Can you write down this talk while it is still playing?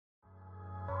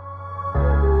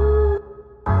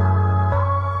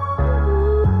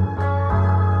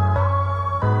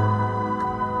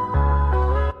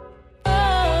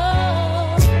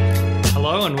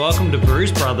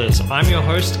Brews Brothers. I'm your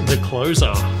host, The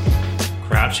Closer.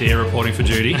 Crouch here reporting for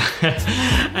duty.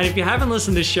 And if you haven't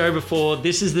listened to this show before,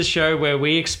 this is the show where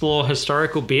we explore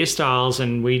historical beer styles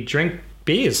and we drink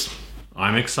beers.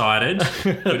 I'm excited.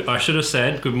 I should have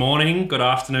said good morning, good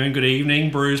afternoon, good evening,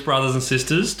 Brews Brothers and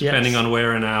sisters, depending on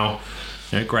where in our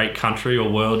great country or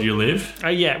world you live.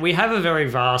 Yeah, we have a very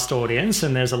vast audience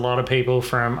and there's a lot of people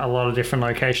from a lot of different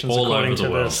locations all according to the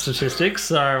world. statistics.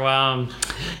 So,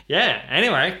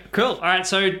 anyway, cool. All right,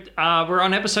 so we're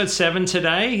on episode 7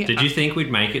 today. Did you think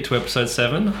we'd make it to episode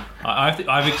 7?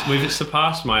 We've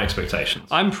surpassed my expectations.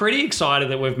 I'm pretty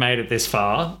excited that we've made it this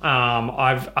far.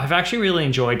 I've actually really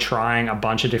enjoyed trying a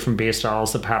bunch of different beer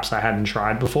styles that perhaps I hadn't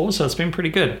tried before, so it's been pretty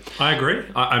good. I agree.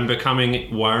 I'm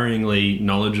becoming worryingly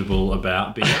knowledgeable about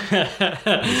beer,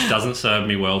 which doesn't serve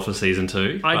me well for season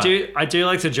 2. I do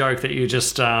like to joke that you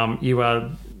just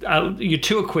you're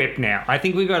too equipped now. I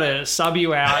think we've got to sub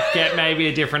you out, get maybe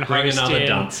a different Bring host another in.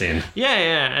 dunce in. Yeah,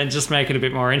 and just make it a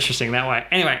bit more interesting that way.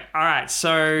 Anyway, all right,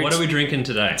 so... What are we drinking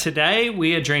today? Today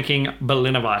we are drinking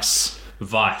Berliner Weiss.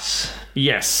 Weiss.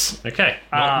 Yes. Okay,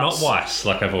 not Weiss,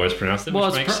 like I've always pronounced it,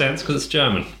 which makes sense because it's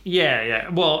German. Yeah.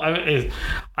 Well,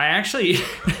 I actually,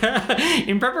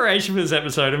 in preparation for this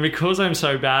episode, and because I'm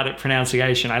so bad at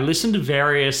pronunciation, I listened to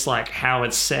various, how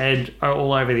it's said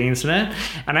all over the internet,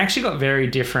 and I actually got very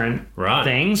different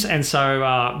things. And so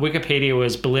Wikipedia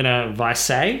was Berliner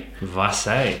Weisse.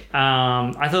 Weisse.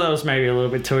 I thought that was maybe a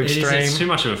little bit too extreme. It's too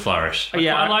much of a flourish.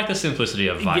 I like the simplicity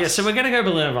of Weiss. Yeah, so we're going to go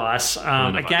Berliner Weiss.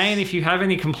 Again, if you have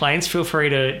any complaints, feel free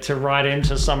to write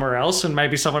into somewhere else and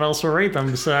maybe someone else will read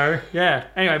them. So, yeah.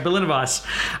 Anyway, Berliner Weiss.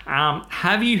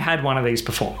 Have you had one of these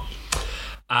before?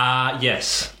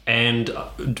 Yes. And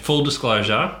full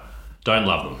disclosure, don't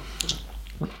love them.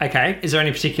 Okay. Is there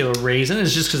any particular reason?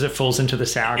 It's just because it falls into the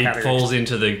sour category? It falls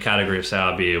into the category of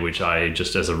sour beer, which I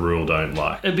just as a rule don't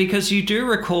like. Because you do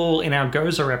recall in our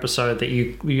Gozer episode that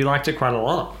you liked it quite a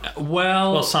lot.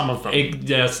 Well, some of them.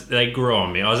 Yes, they grew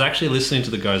on me. I was actually listening to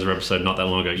the Gozer episode not that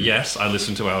long ago. Yes, I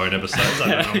listened to our own episodes.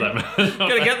 I don't know that.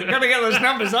 Gotta get those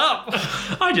numbers up.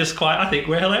 I think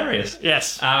we're hilarious.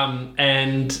 Yes.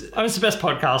 And it's the best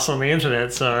podcast on the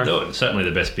internet, so certainly the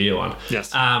best beer one.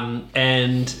 Yes.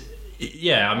 And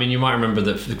yeah, I mean, you might remember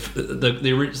that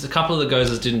the couple of the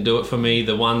Gozers didn't do it for me.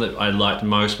 The one that I liked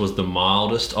most was the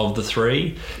mildest of the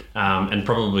 3. And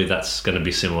probably that's going to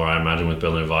be similar, I imagine, with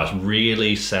Berliner Weiss.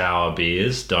 Really sour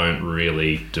beers don't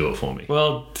really do it for me.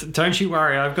 Well, don't you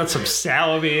worry. I've got some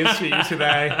sour beers for you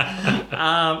today.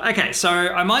 Okay, so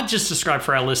I might just describe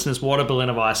for our listeners what a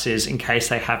Berliner Weiss is in case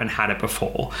they haven't had it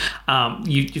before.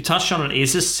 You touched on it. It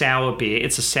is a sour beer.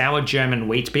 It's a sour German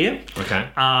wheat beer. Okay.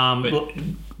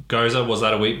 Gozer, was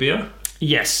that a wheat beer?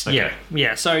 Yes, okay.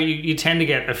 Yeah. So you tend to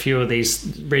get a few of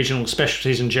these regional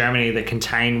specialties in Germany that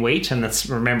contain wheat, and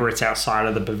remember it's outside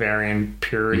of the Bavarian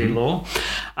purity law,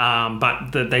 but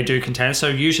they do contain. So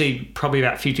usually probably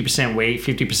about 50% wheat,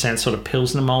 50% sort of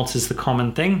Pilsner malt is the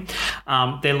common thing.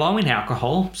 They're low in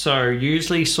alcohol, so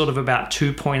usually sort of about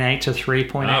 2.8 to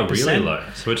 3.8%. Oh, really low.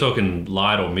 So we're talking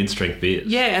light or mid-strength beers.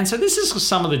 Yeah, and so this is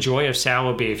some of the joy of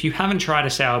sour beer. If you haven't tried a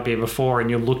sour beer before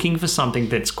and you're looking for something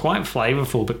that's quite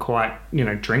flavorful but quite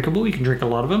drinkable, you can drink a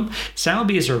lot of them. Sour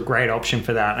beers are a great option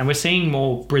for that, and we're seeing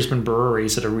more Brisbane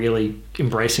breweries that are really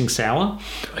embracing sour.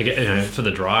 I get, for the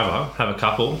driver, have a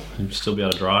couple and still be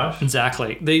able to drive.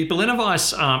 Exactly. The Berliner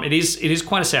Weiss, it is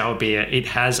quite a sour beer. It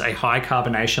has a high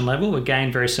carbonation level, again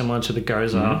very similar to the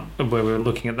Gozer where we were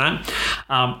looking at that.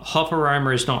 Hop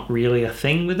aroma is not really a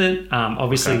thing with it.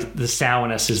 Obviously, the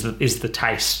sourness is the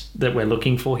taste that we're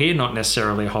looking for here, not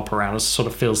necessarily a hop aroma. It sort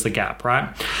of fills the gap,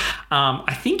 right?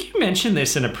 I think you mentioned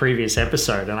this in a previous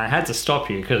episode, and I had to stop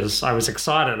you because I was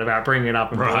excited about bringing it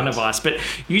up in Berliner Weiss. But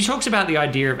you talked about the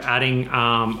idea of adding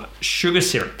sugar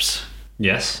syrups.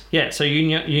 Yes. Yeah. So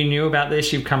you knew about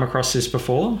this. You've come across this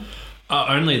before.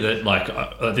 Only that,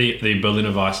 the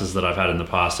Berliner Weisses that I've had in the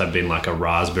past have been like a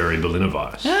raspberry Berliner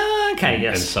Weiss. Okay,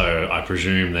 yes. And so I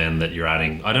presume then that you're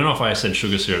adding, I don't know if I said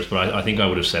sugar syrups, but I think I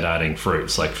would have said adding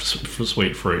fruits, like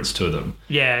sweet fruits to them.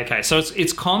 Yeah, okay. So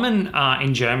it's common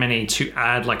in Germany to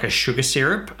add like a sugar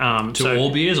syrup. To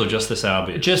all beers or just the sour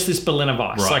beers? Just this Berliner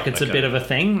Weiss. Right, it's a bit of a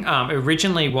thing.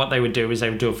 Originally what they would do is they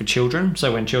would do it for children.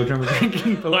 So when children were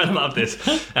drinking Berliner I love this.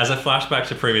 As a flashback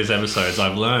to previous episodes,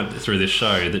 I've learned through this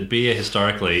show that beer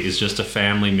historically is just a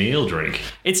family meal drink.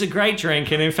 It's a great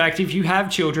drink, and in fact, if you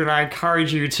have children, I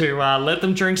encourage you to let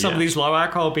them drink some of these low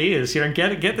alcohol beers. Get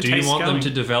the taste. Do you want going. them to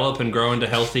develop and grow into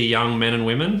healthy young men and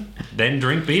women? then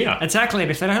drink beer. Exactly.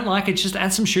 And if they don't like it, just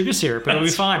add some sugar syrup. It'll be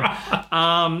fine.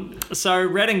 So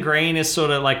red and green is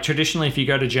sort of like traditionally, if you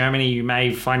go to Germany, you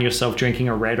may find yourself drinking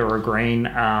a red or a green.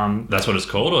 That's what it's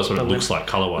called, or that's what it looks like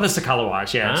color-wise? That's the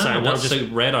color-wise, yeah. What's the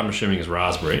red, I'm assuming, is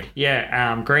raspberry.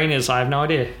 Yeah, green is, I have no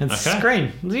idea. It's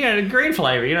green. Yeah, green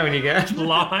flavour, you know when you get...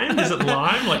 Lime? Is it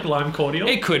lime? Like lime cordial?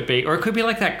 It could be. Or it could be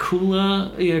like that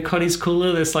cooler, Cotty's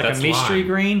cooler. There's like a mystery lime.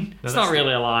 green. It's not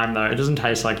really a lime, though. It doesn't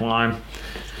taste like lime.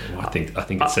 Well, I think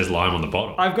it says lime on the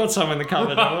bottle. I've got some in the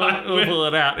cupboard. We'll pull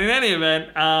it out. In any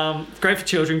event, great for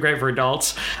children, great for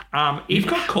adults. You've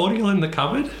got cordial in the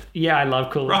cupboard? Yeah, I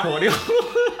love cooler cordial.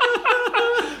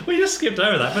 We just skipped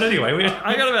over that, but anyway.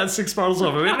 I got about 6 bottles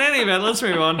of it. In any event, let's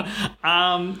move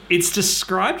on. It's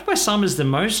described by some as the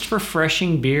most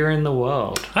refreshing beer in the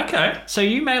world. Okay. So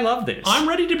you may love this. I'm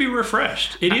ready to be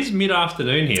refreshed. It is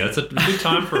mid-afternoon here. It's a good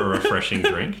time for a refreshing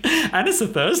drink. And it's a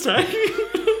Thursday.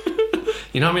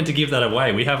 You're not meant to give that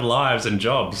away. We have lives and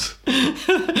jobs.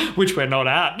 Which we're not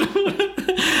at.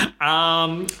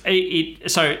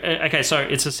 So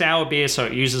it's a sour beer, so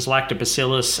it uses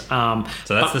lactobacillus.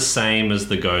 So that's the same as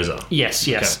the Goza. Yes.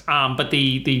 Okay. But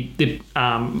the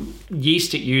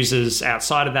yeast it uses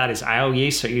outside of that is ale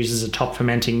yeast, so it uses a top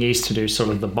fermenting yeast to do sort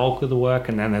of the bulk of the work,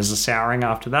 and then there's the souring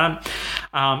after that.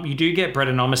 You do get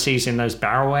Brettanomyces in those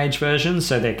barrel age versions,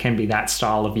 so there can be that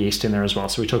style of yeast in there as well.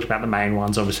 So we talked about the main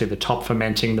ones, obviously the top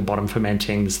fermenting, the bottom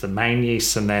fermenting, there's the main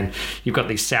yeast, and then you've got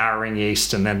these souring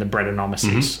yeast, and then the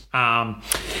Brettanomyces.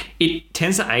 It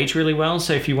tends to age really well,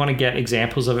 so if you want to get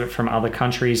examples of it from other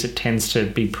countries, it tends to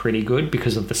be pretty good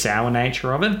because of the sour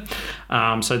nature of it.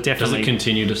 So definitely. Does it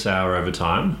continue to sour over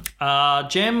time?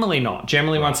 Generally not.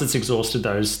 Generally, once it's exhausted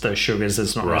those sugars,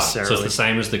 it's not necessarily. So it's the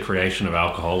same as the creation of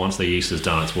alcohol. Once the yeast has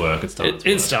done its work, it's done.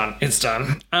 It's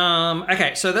done.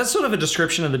 Okay, so that's sort of a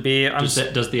description of the beer.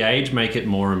 Does the age make it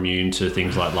more immune to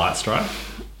things like light strike?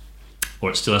 Or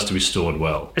it still has to be stored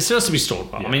well? It still has to be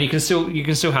stored well. Yeah. I mean, you can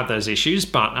still have those issues,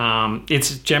 but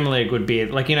it's generally a good beer.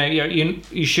 Like,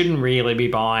 you shouldn't really be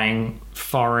buying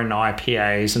foreign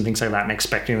IPAs and things like that and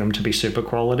expecting them to be super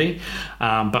quality.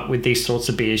 But with these sorts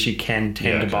of beers, you can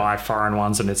tend to buy foreign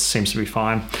ones, and it seems to be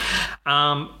fine.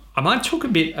 I might talk a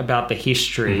bit about the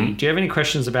history. Mm-hmm. Do you have any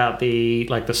questions about the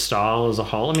style as a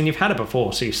whole? I mean, you've had it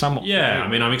before, so you're somewhat... Yeah, I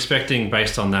mean, I'm expecting,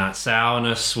 based on that,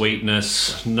 sourness,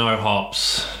 sweetness, no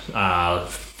hops,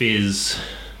 fizz.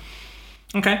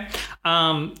 Okay.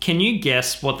 Can you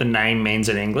guess what the name means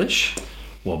in English?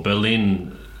 Well,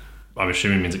 Berlin, I'm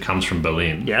assuming means it comes from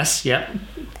Berlin. Yes, yep.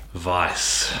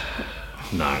 Weiss.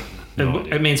 No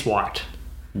idea. It means white.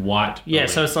 White. Yeah,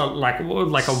 so it's like a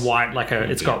white,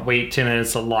 it's got wheat in it.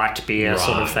 It's a light beer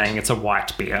sort of thing. It's a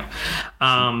white beer.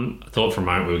 I thought for a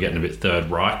moment we were getting a bit Third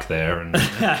Reich there. And well,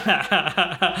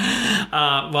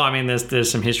 I mean,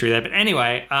 there's some history there, but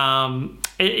anyway,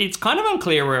 it's kind of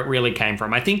unclear where it really came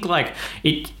from. I think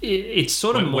it's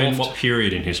sort of morphed. What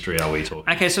period in history are we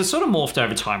talking? Okay, so it's sort of morphed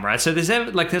over time, right? So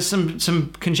there's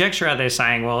some conjecture out there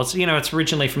saying, well, it's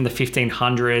originally from the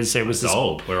 1500s. There was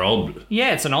old. We're old.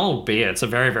 Yeah, it's an old beer. It's a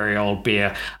very, very old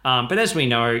beer. But as we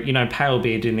know, pale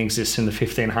beer didn't exist in the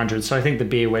 1500s. So I think the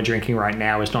beer we're drinking right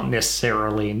now is not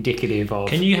necessarily indicative of...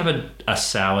 Can you have a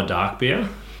sour dark beer?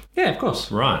 Yeah, of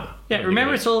course. Right. Yeah,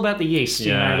 remember it's all about the yeast. If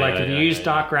you use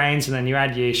dark grains and then you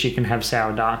add yeast, you can have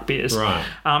sour dark beers. Right.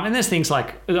 And there's things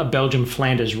like a Belgian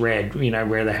Flanders Red,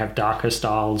 where they have darker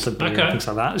styles of beer and things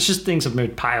like that. It's just things have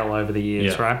moved pale over the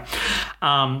years, right?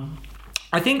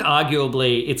 I think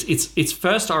arguably its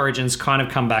first origins kind of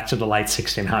come back to the late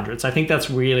 1600s. I think that's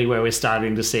really where we're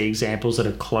starting to see examples that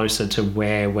are closer to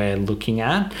where we're looking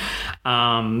at.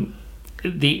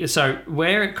 So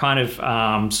where it kind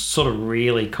of sort of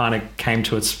really kind of came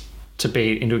to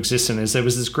be into existence is there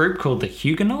was this group called the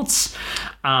Huguenots.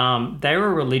 They were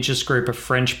a religious group of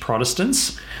French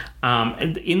Protestants.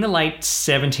 In the late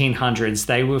 1700s,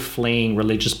 they were fleeing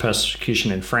religious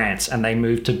persecution in France, and they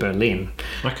moved to Berlin.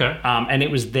 Okay. And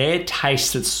it was their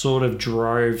taste that sort of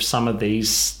drove some of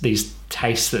these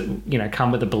tastes that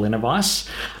come with the Berliner Weiss.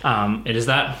 And is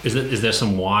there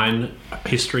some wine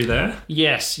history there?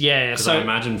 Yes, yeah. Because I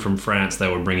imagine from France they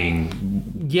were bringing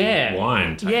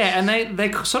wine taste. Yeah, and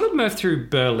they sort of moved through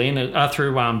Berlin,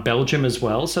 through Belgium as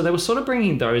well. So they were sort of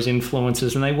bringing those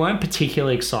influences, and they weren't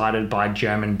particularly excited by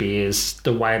German beers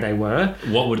the way they were.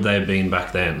 What would they have been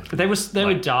back then? They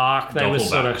were dark. They were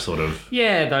sort of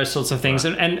yeah, those sorts of things,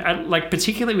 right. and like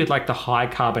particularly with like the high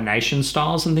carbonation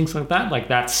styles and things like that. Like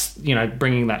that's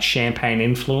bringing that champagne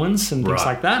influence and things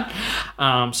like that.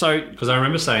 So because I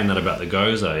remember saying that about the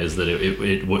Goza is that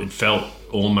it felt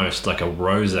almost like a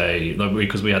rosé, like,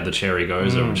 because we had the cherry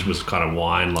goza, which was kind of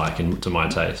wine-like to my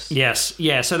taste. Yes,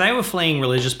 yeah. So they were fleeing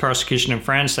religious persecution in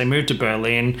France. They moved to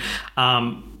Berlin.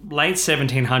 Late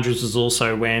 1700s was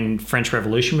also when French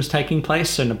Revolution was taking place,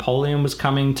 so Napoleon was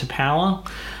coming to power.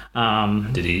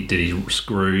 Did he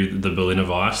screw the Berliner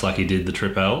Weiss like he did the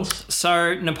Tripels?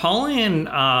 So Napoleon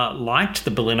liked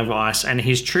the Berliner Weiss, and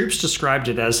his troops described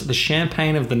it as the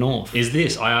champagne of the north. Is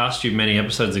this? I asked you many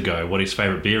episodes ago what his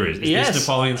favourite beer is. Is Yes, this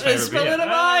Napoleon's favourite it's beer? Berliner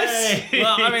Weiss. Hey!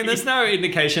 Well, I mean, there's no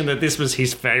indication that this was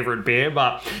his favourite beer,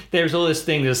 but there's all this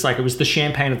thing that's like it was the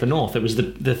champagne of the north. It was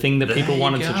the thing that people you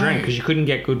wanted to go. drink because you couldn't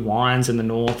get good wines in the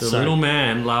north. The little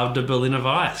man loved a Berliner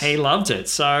Weiss. He loved it.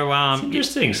 So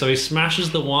Interesting. So he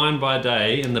smashes the wine by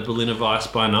day and the Berliner Weiss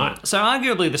by night. So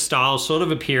arguably the style is sort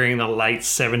of appearing in the late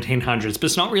 1700s, but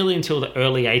it's not really until the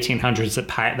early 1800s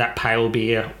that pale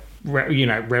beer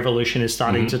revolution is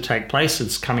starting to take place.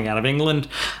 It's coming out of England,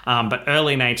 but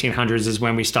early 1800s is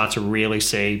when we start to really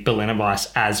see Berliner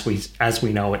Weiss as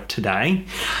we know it today.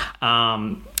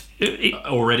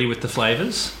 Already with the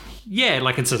flavours? Yeah,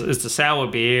 like it's a sour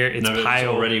beer. It's No, pale. it's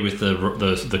already with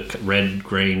the red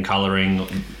green colouring.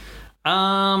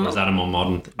 Or is that a more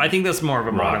modern thing? I think that's more of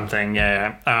a modern thing,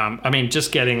 yeah. I mean,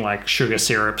 just getting like sugar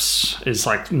syrups is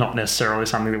like not necessarily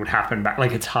something that would happen back.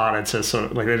 Like it's harder to sort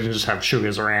of like they didn't just have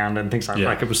sugars around and things like that.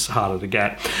 Like it was harder to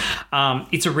get.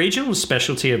 It's a regional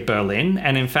specialty of Berlin,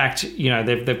 and in fact,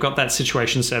 they've got that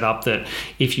situation set up that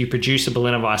if you produce a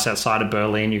Berliner Weiss outside of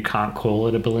Berlin, you can't call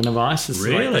it a Berliner Weiss. It's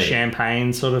like the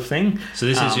champagne sort of thing. So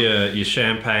this is your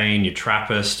champagne, your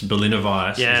Trappist, Berliner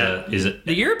Weiss. Yeah. Is it?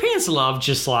 The Europeans love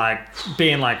just like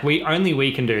being like, we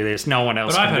can do this. No one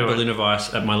else But I've can had do it. Berliner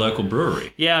Weiss at my local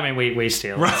brewery. Yeah, I mean, we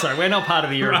steal it. So we're not part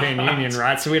of the European Union,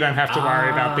 right? So we don't have to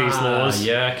worry about these laws.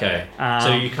 Yeah, okay.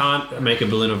 So you can't make a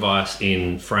Berliner Weiss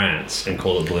in France and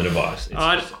call it Berliner Weiss.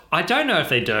 I don't know if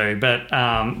they do, but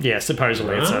yeah,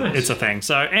 supposedly it's a thing.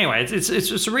 So anyway,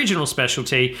 it's a regional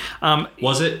specialty.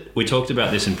 Was it? We talked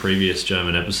about this in previous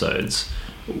German episodes.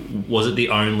 Was it the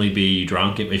only beer you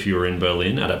drank if you were in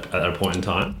Berlin at a point in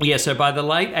time? Yeah, so by the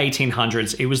late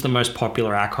 1800s, it was the most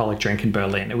popular alcoholic drink in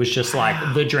Berlin. It was just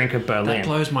like the drink of Berlin. That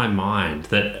blows my mind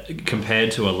that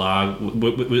compared to a lager,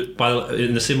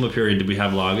 in the similar period, did we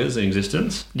have lagers in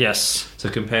existence? Yes. So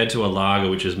compared to a lager,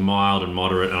 which is mild and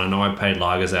moderate, and I know I paid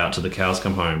lagers out till the cows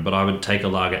come home, but I would take a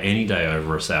lager any day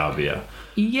over a sour beer.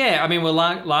 Yeah, I mean, well,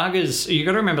 lagers, you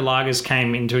got to remember lagers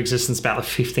came into existence about the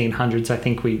 1500s, I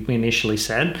think we initially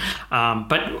said.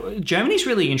 But Germany's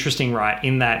really interesting, right,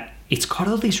 in that it's got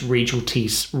all these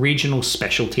regional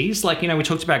specialties. Like, we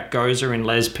talked about Goza in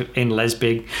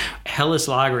Leipzig, Helles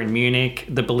Lager in Munich,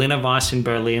 the Berliner Weiss in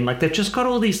Berlin. Like, they've just got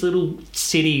all these little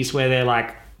cities where they're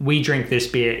like, we drink this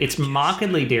beer. It's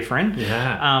markedly different,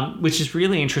 which is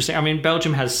really interesting. I mean,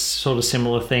 Belgium has sort of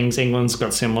similar things. England's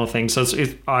got similar things. So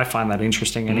I find that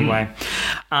interesting anyway.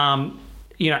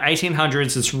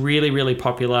 1800s, it's really, really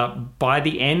popular. By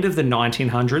the end of the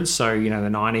 1900s, so, the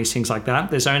 90s, things like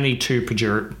that, there's only two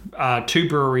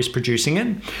breweries producing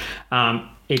it.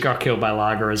 It got killed by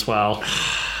lager as well.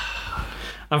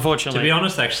 Unfortunately. To be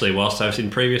honest, actually, whilst I've seen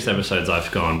previous episodes,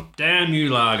 I've gone, damn you,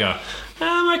 lager.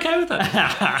 I'm okay with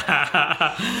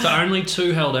that. So only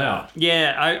two held out.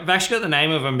 Yeah, I've actually got the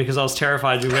name of them because I was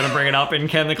terrified we were going to bring it up in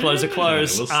Can the Closer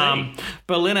Close? We'll see.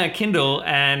 Berliner Kindle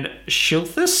and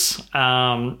Schilthus.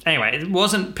 Anyway, it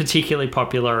wasn't particularly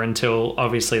popular until,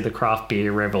 obviously, the craft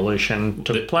beer revolution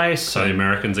took place. So the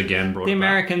Americans again brought the it back.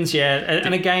 Americans, yeah.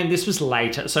 And again, this was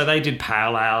later. So they did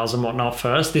pale ales and whatnot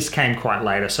first. This came quite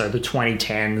later. So the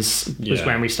 2010s was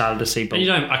when we started to see...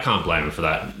 And I can't blame them for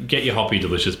that. Get your hoppy,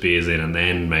 delicious beers in and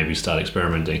then maybe start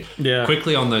experimenting. Yeah.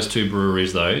 Quickly on those two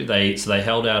breweries, though, they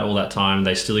held out all that time.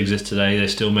 They still exist today. They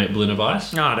still make Berliner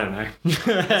Weiss. I don't know.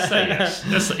 Let's say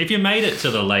yes. If you made it to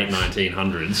the late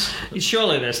 1900s...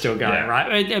 Surely they're still going,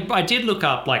 right? I did look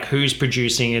up like who's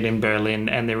producing it in Berlin,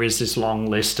 and there is this long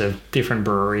list of different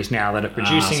breweries now that are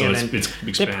producing it, and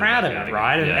they're proud of it,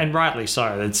 right? And rightly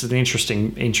so. It's an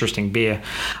interesting beer.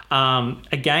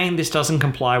 Again, this doesn't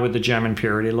comply with the German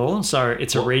purity law, so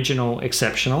it's a regional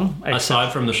exceptional.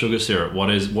 Aside from the sugar syrup,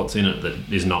 what's in it that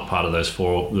is not part of the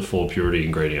four purity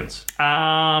ingredients?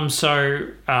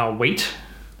 Wheat.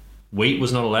 Wheat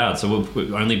was not allowed, so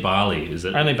only barley, is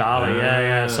it? Only barley,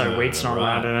 yeah. So wheat's not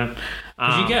allowed in it.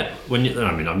 Because you get,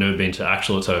 I've never been to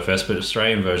actual Oktoberfest, but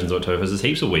Australian versions of Oktoberfest, there's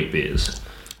heaps of wheat beers.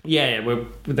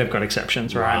 they've got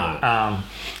exceptions, right?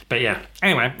 But yeah,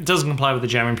 anyway, it doesn't comply with the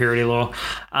German purity law.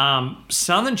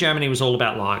 Southern Germany was all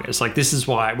about lagers. Like, this is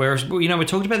why, whereas, we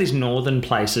talked about these northern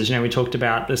places, we talked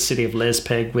about the city of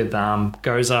Lespeg with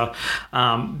Goza.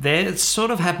 They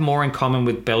sort of have more in common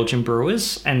with Belgian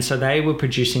brewers, and so they were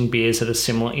producing beers that are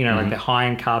similar, like they're high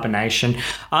in carbonation.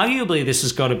 Arguably, this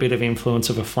has got a bit of influence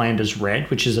of a Flanders Red,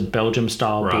 which is a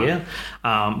Belgium-style beer,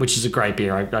 which is a great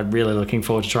beer. I'm really looking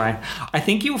forward to trying. I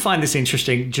think you'll find this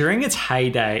interesting. During its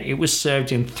heyday, it was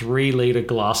served in 3-litre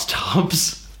glass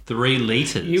tubs. 3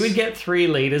 litres? You would get 3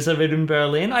 litres of it in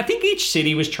Berlin. I think each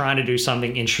city was trying to do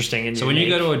something interesting and So unique.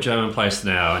 when you go to a German place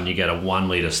now and you get a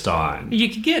 1-litre Stein... You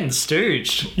could get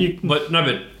stooged. But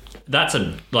that's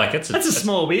a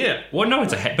small beer. Well, no,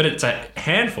 it's a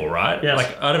handful, right? Yes.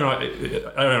 Like, I don't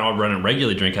know, I run and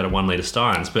regularly drink out of 1-litre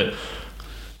Steins, but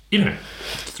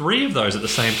 3 of those at the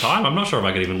same time, I'm not sure if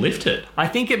I could even lift it. I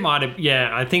think it might have,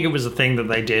 I think it was a thing that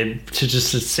they did to just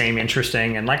seem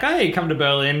interesting and like, hey, come to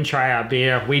Berlin, try our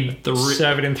beer. We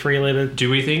serve it in 3 litre. Do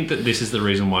we think that this is the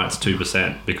reason why it's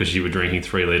 2%? Because you were drinking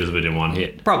 3 litres of it in one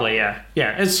hit? Probably, yeah.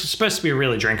 Yeah, it's supposed to be a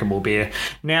really drinkable beer.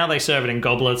 Now they serve it in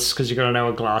goblets because you've got to know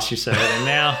what glass you serve it in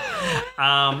now.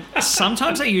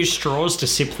 Sometimes they use straws to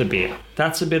sip the beer.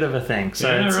 That's a bit of a thing. So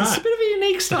it's a bit of a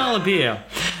unique style of beer.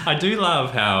 I do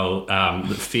love how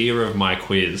the fear of my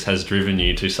quiz has driven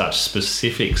you to such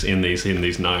specifics in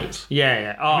these notes.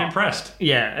 Yeah. Oh, I'm impressed.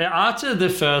 Yeah. After the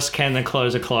first Can the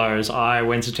Closer Close, I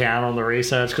went to town on the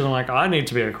research because I'm like, I need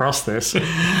to be across this.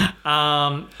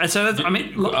 And so that's,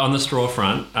 look, on the straw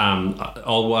front,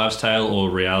 old wives' tale or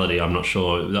reality, I'm not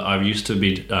sure. I used to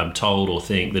be told or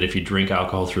think that if you drink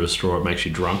alcohol through a straw, it makes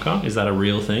you drunker. Is that a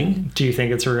real thing? Do you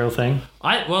think it's a real thing?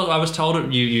 I was told it.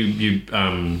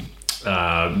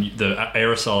 The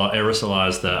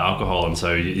aerosolize the alcohol, and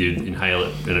so you inhale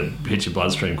it and it hits your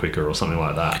bloodstream quicker or something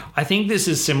like that. I think this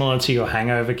is similar to your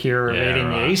hangover cure of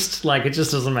eating yeast. Like, it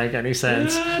just doesn't make any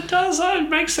sense. Yeah, it does. It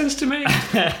makes sense to me.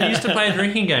 I used to play a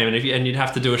drinking game, and you'd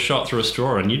have to do a shot through a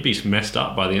straw, and you'd be messed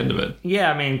up by the end of it.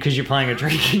 Yeah, because you're playing a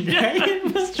drinking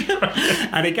game.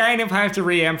 And again, if I have to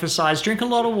re-emphasize, drink a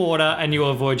lot of water and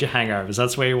you'll avoid your hangovers.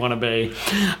 That's where you want to be.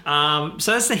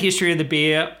 So that's the history of the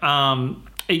beer.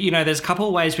 There's a couple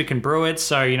of ways we can brew it.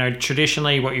 So,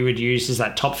 traditionally what you would use is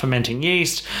that top fermenting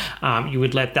yeast. You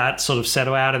would let that sort of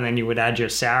settle out and then you would add your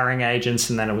souring agents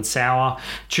and then it would sour.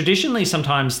 Traditionally,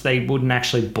 sometimes they wouldn't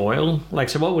actually boil.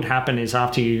 So what would happen is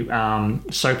after you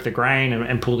soak the grain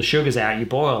and pull the sugars out, you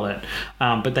boil it.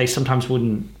 But they sometimes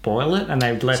wouldn't boil it and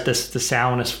they would let the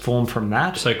sourness form from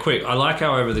that. So quick, I like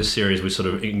how over this series we sort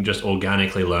of just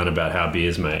organically learn about how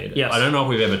beer's made. Yes. I don't know if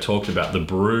we've ever talked about the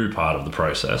brew part of the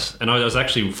process. And I was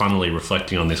actually funnily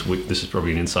reflecting on this. This is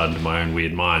probably an insight into my own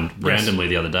weird mind. Randomly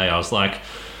the other day, I was like,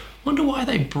 wonder why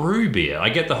they brew beer. I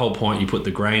get the whole point. You put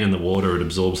the grain in the water, it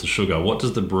absorbs the sugar. What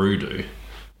does the brew do?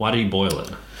 Why do you boil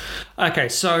it? Okay,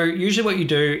 so usually what you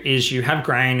do is you have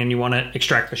grain and you want to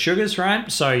extract the sugars,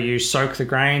 right? So you soak the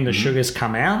grain, the sugars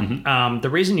come out. The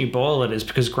reason you boil it is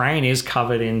because grain is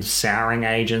covered in souring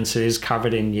agents, it is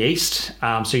covered in yeast.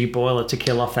 So you boil it to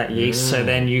kill off that yeast, so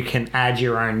then you can add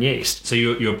your own yeast. So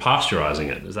you're pasteurizing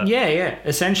it, is that? Yeah,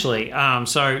 essentially.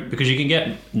 Because you can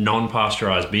get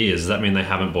non-pasteurized beers, does that mean they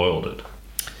haven't boiled it?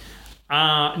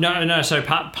 No. So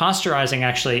pasteurizing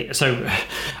actually. So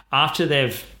after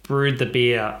they've brewed the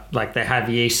beer, they have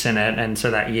yeast in it, and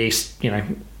so that yeast,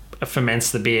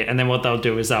 ferments the beer. And then what they'll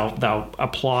do is they'll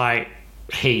apply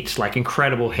heat,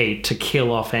 incredible heat, to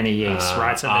kill off any yeast,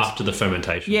 right? So after the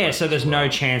fermentation. Yeah, so there's no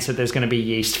chance that there's going to be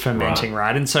yeast fermenting,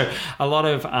 right? And so a lot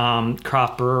of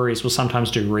craft breweries will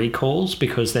sometimes do recalls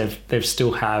because they've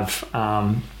still have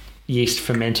yeast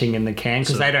fermenting in the can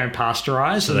because they don't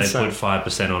pasteurize. So they put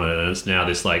 5% on it and it's now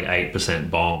this 8%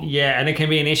 bomb. Yeah, and it can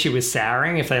be an issue with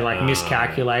souring if they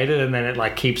miscalculated and then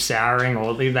it keeps souring,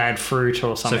 or they add fruit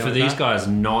or something. So for these guys,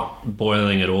 not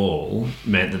boiling at all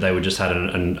meant that they would just had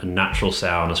a natural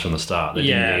sourness from the start. They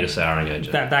didn't need a souring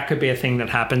agent. That could be a thing that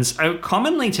happens.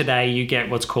 Commonly today you get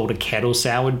what's called a kettle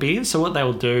soured beer. So what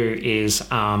they'll do is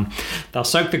they'll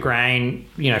soak the grain,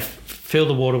 fill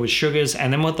the water with sugars,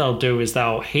 and then what they'll do is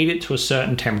they'll heat it to a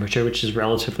certain temperature, which is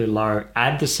relatively low,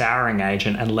 add the souring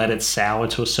agent and let it sour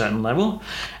to a certain level.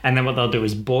 And then what they'll do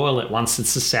is boil it once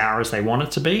it's as sour as they want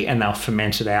it to be, and they'll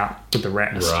ferment it out with the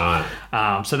rest.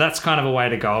 Right. So that's kind of a way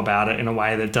to go about it in a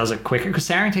way that does it quicker, because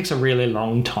souring takes a really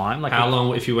long time. How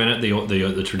long, if you went at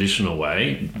the traditional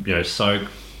way, soak,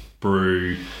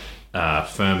 brew,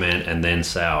 ferment and then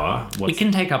sour. It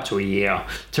can take up to a year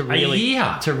to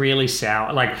really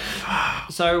sour. Like,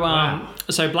 so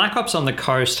Black Ops on the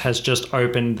Coast has just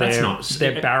opened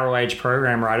their barrel age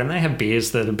program, right? And they have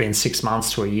beers that have been 6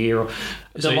 months to a year.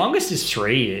 The longest is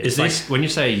 3 years. Is this, when you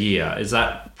say a year, is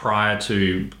that prior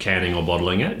to canning or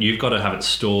bottling it? You've got to have it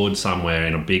stored somewhere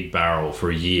in a big barrel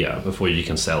for a year before you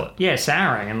can sell it. Yeah,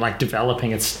 souring and like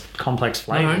developing its complex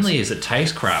flavors. Not only is it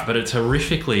taste crap, but it's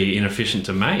horrifically inefficient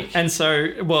to make. And so,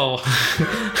 well,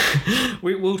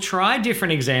 we'll try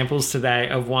different examples today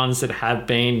of ones that have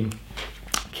been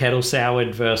kettle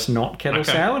soured versus not kettle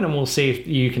soured, and we'll see if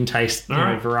you can taste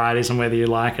varieties and whether you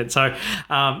like it. So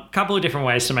a couple of different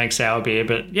ways to make sour beer,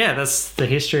 but yeah, that's the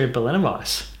history of Berliner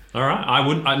Weiss. All right.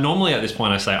 I normally at this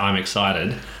point I say I'm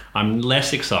excited. I'm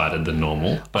less excited than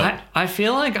normal, but I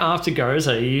feel like after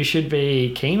Goza you should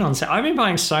be keen on sour. I've been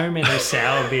buying so many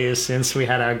sour beers since we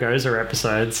had our Goza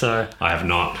episode, so I have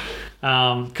not.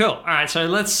 Cool. All right, so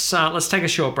let's take a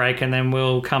short break and then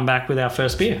we'll come back with our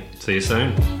first beer. See you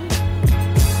soon.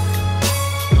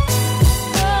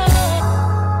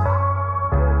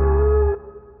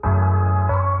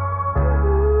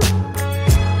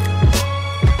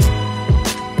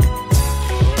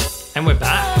 And we're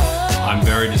back. I'm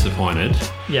very disappointed.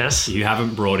 Yes. You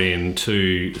haven't brought in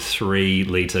 2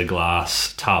 3-litre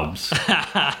glass tubs.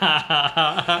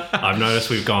 I've noticed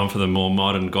we've gone for the more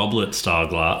modern goblet style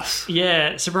glass.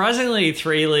 Yeah, surprisingly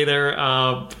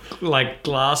 3-litre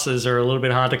glasses are a little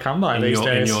bit hard to come by these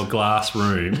days. In your glass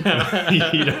room,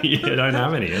 you don't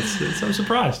have any. I'm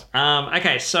surprised.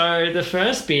 Okay, so the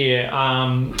first beer,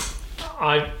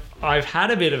 I've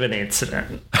had a bit of an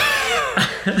incident.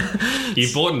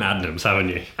 You've bought an Adnams, haven't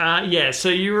you? Yeah, so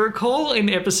you recall in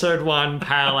episode 1,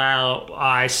 Pale Ale,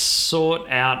 I sought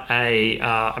out a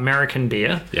American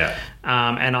beer. Yeah.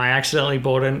 And I accidentally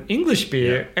bought an English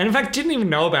beer. Yeah. And in fact, didn't even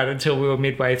know about it until we were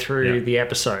midway through the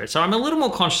episode. So I'm a little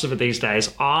more conscious of it these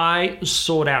days. I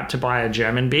sought out to buy a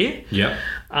German beer. Yep.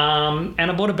 And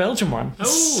I bought a Belgian one.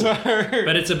 Oh,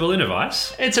 but it's a Berliner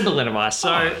Weiss. It's a Berliner Weiss.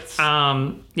 So,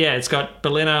 it's got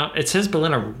Berliner. It says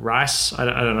Berliner Weiss. I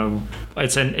don't know.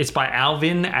 It's by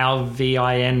Alvin,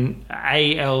 Alvinne.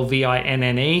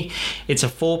 It's a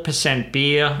 4%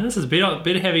 beer. This is a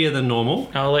bit heavier than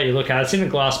normal. I'll let you look at it. It's in a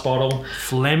glass bottle.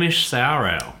 Flemish Sour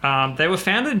Ale. They were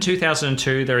founded in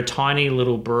 2002. They're a tiny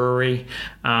little brewery.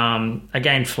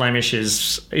 Again, Flemish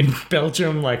is in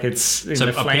Belgium, like it's in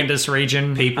the Flanders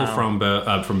region. People from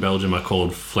Belgium are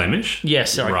called Flemish?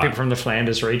 Yes, people from the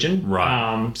Flanders region.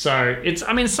 Right. So it's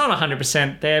not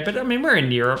 100% there, but I mean, we're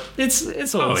in Europe.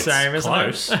 It's all the same, isn't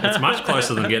close. it? It's much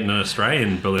closer than getting an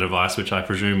Australian Berliner Weiss, which I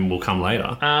presume will come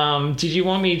later. Did you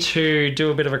want me to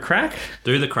do a bit of a crack?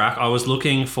 Do the crack. I was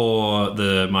looking for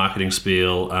the marketing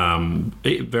spiel,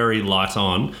 very light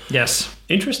on. Yes.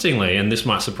 Interestingly, and this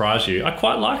might surprise you, I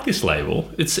quite like this label.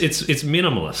 It's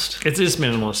minimalist. It is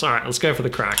minimalist. All right, let's go for the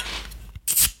crack.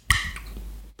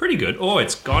 Pretty good. Oh,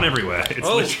 it's gone everywhere. It's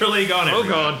literally gone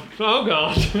everywhere. Oh,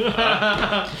 God.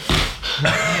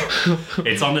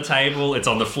 It's on the table. It's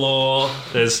on the floor.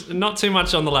 There's not too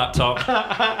much on the laptop.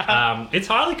 It's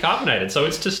highly carbonated, so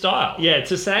it's to style. Yeah,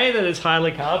 to say that it's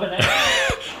highly carbonated.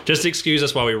 Just excuse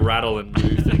us while we rattle and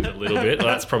move things a little bit.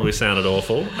 That's probably sounded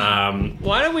awful.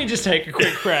 Why don't we just take a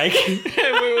quick break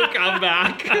and we will come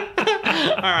back.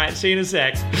 All right, see you in a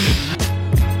sec.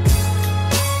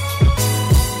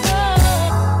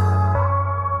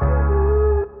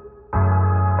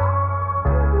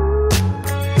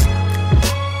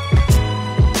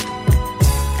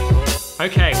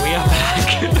 Okay, we are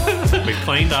back. We've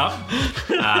cleaned up.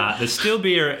 There's still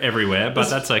beer everywhere,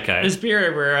 but that's okay. There's beer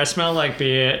everywhere. I smell like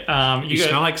beer. You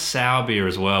smell like sour beer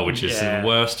as well, which is the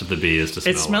worst of the beers to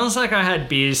smell. It smells like I had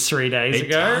beers 3 days ago.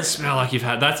 It does smell like you've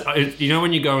had...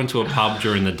 when you go into a pub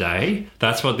during the day,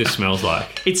 that's what this smells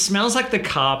like. It smells like the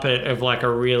carpet of like a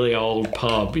really old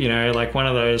pub, like one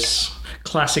of those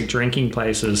classic drinking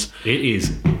places. It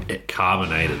is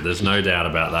carbonated. There's no doubt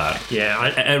about that. Yeah,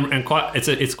 and quite.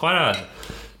 It's quite a.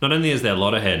 Not only is there a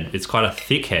lot of head, it's quite a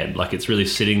thick head. Like it's really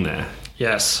sitting there.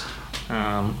 Yes.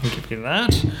 I'll give you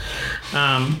that.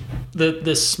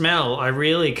 The smell, I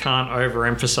really can't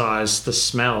overemphasize the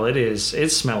smell. It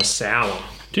smells sour.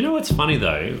 Do you know what's funny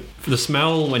though? The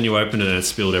smell when you opened it and it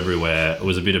spilled everywhere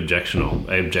was a bit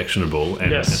objectionable.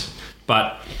 Yes.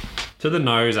 But to the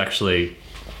nose, actually,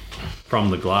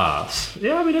 from the glass,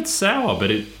 it's sour,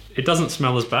 but it doesn't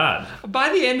smell as bad. By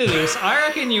the end of this, I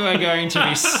reckon you are going to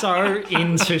be so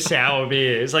into sour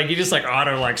beers. Like, you're just like, I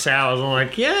don't like sours. I'm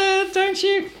like, yeah, don't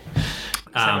you?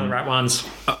 Some of the right ones.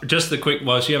 Just the quick,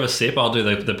 whilst you have a sip, I'll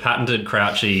do the patented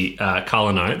Crouchy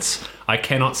colour notes. I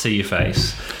cannot see your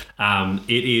face.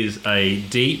 It is a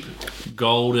deep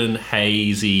golden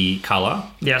hazy colour.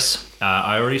 Yes.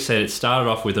 I already said it started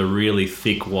off with a really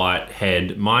thick white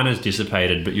head. Mine has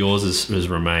dissipated, but yours has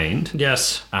remained.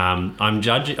 Yes. I'm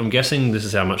guessing this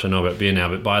is how much I know about beer now,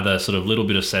 but by the sort of little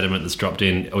bit of sediment that's dropped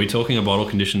in, are we talking a bottle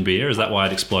conditioned beer? Is that why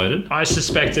it exploded? I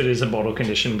suspect it is a bottle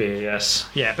conditioned beer, yes.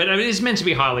 Yeah, but it is meant to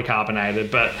be highly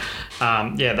carbonated, but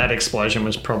that explosion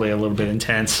was probably a little bit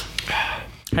intense.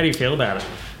 How do you feel about it?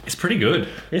 It's pretty good.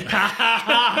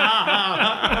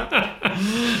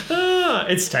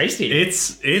 It's tasty.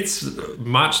 It's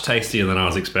much tastier than I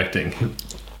was expecting.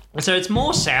 So it's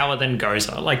more sour than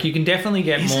Goza. Like, you can definitely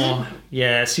get more.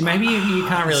 Yeah, see, maybe you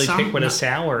can't really pick what a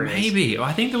sour is. Maybe.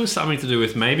 I think there was something to do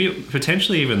with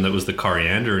potentially even that was the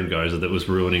coriander in Goza that was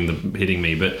hitting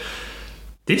me, but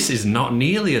this is not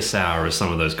nearly as sour as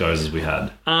some of those Gozas we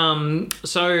had.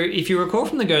 So if you recall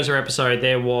from the Goza episode,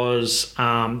 there was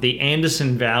the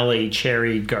Anderson Valley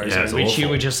cherry Goza, which awful. you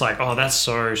were just like, oh, that's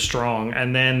so strong.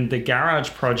 And then the Garage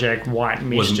Project White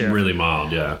Mischief. Was really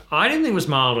mild, yeah. I didn't think it was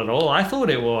mild at all. I thought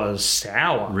it was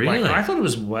sour. Really? Like, I thought it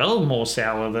was well more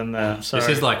sour than the... So. This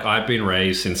is like, I've been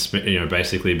raised since,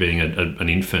 basically being an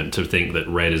infant to think that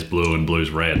red is blue and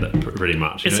blue's red, pretty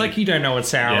much. It's like you don't know what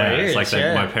sour is. It's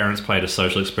like my parents played a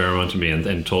social experiment on me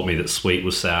and taught me that sweet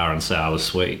was sour and sour was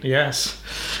sweet. Yes.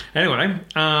 Anyway,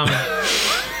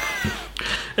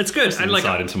 it's good. And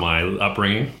insight into my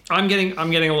upbringing. I'm getting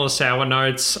a lot of sour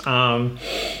notes.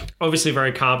 Obviously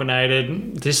very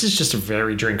carbonated. This is just a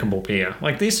very drinkable beer.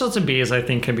 Like, these sorts of beers, I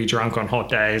think, can be drunk on hot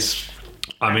days.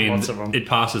 I mean, lots of them. It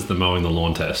passes the mowing the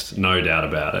lawn test, no doubt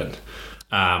about it.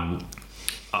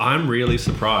 I'm really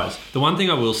surprised. The one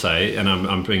thing I will say, and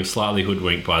I'm being slightly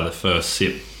hoodwinked by the first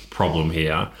sip problem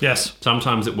here. Yes.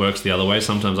 Sometimes it works the other way.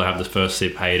 Sometimes I have the first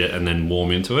sip, hate it, and then warm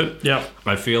into it. Yep.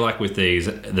 I feel like with these,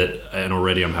 and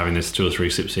already I'm having this 2 or 3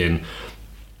 sips in,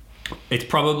 it's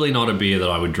probably not a beer that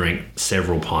I would drink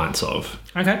several pints of.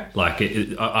 Okay. Like,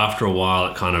 after a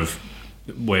while, it kind of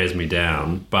wears me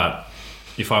down. But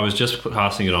if I was just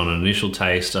passing it on an initial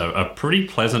taste, a pretty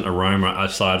pleasant aroma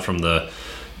aside from the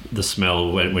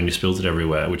smell when you spilled it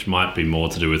everywhere, which might be more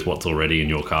to do with what's already in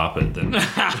your carpet than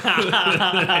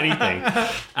anything.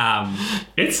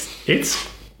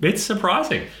 It's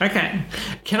surprising. Okay.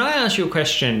 Can I ask you a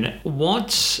question?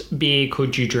 What beer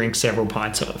could you drink several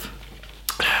pints of?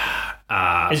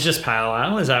 It's just pale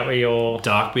ale? Is that where you're...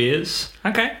 Dark beers.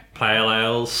 Okay. Pale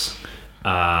ales.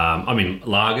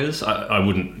 Lagers. I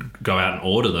wouldn't go out and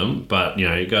order them, but,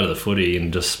 you go to the footy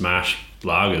and just smash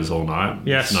lagers all night.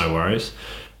 Yes. No worries.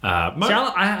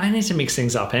 I need to mix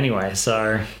things up anyway,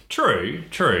 so... True.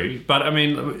 But,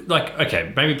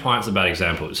 okay, maybe pint's a bad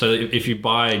example. So if you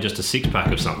buy just a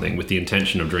 6-pack of something with the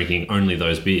intention of drinking only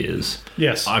those beers...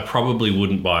 Yes. I probably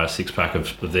wouldn't buy a 6-pack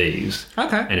of these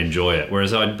and enjoy it.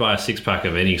 Whereas I'd buy a 6-pack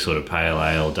of any sort of pale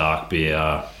ale, dark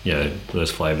beer,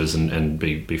 those flavours and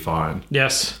be fine.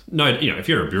 Yes. No, if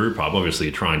you're a brew pub, obviously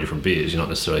you're trying different beers. You're not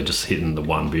necessarily just hitting the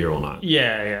one beer all night.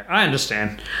 Yeah, I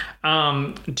understand.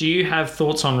 Do you have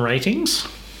thoughts on ratings?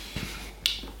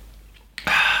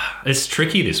 It's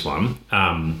tricky, this one.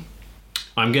 I'm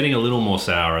getting a little more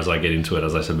sour as I get into it,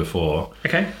 as I said before.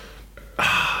 Okay.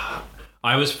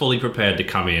 I was fully prepared to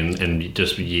come in and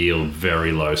just yield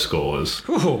very low scores.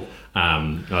 Ooh.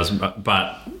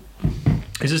 But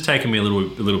this has taken me a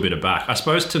little bit aback. I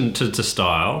suppose to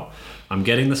style, I'm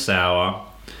getting the sour.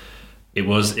 It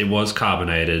was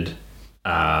carbonated.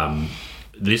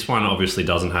 This one obviously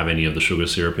doesn't have any of the sugar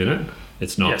syrup in it.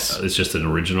 It's not. Yes. It's just an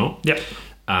original. Yep.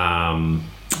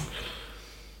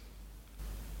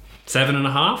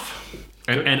 7.5.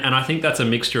 And I think that's a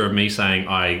mixture of me saying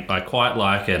I quite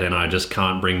like it and I just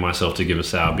can't bring myself to give a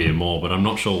sour beer more, but I'm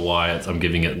not sure why I'm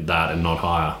giving it that and not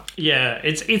higher. Yeah,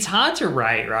 it's hard to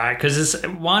rate, right? Because it's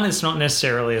not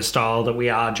necessarily a style that we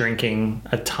are drinking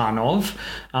a ton of,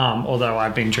 although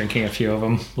I've been drinking a few of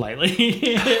them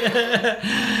lately.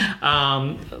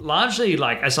 Largely,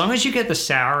 like, as long as you get the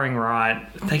souring right,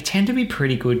 they tend to be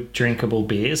pretty good drinkable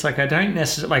beers. Like, I don't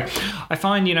necessarily... Like, I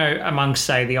find, amongst,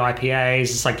 say, the IPAs,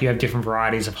 it's like you have different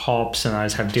varieties of hops and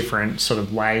those have different sort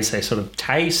of ways they sort of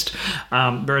taste.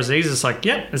 Whereas these, it's like,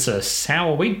 it's a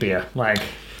sour wheat beer. Like...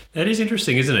 That is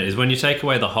interesting, isn't it? Is when you take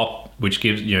away the hop, which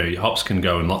gives, hops can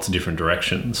go in lots of different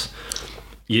directions.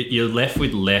 You're left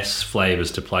with less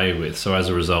flavours to play with. So as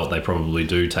a result, they probably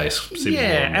do taste similar.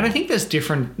 Yeah, and I think there's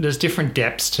different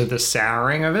depths to the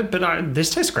souring of it, but this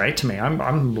tastes great to me.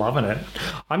 I'm loving it.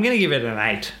 I'm going to give it an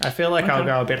 8. I feel like I'll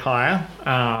go a bit higher.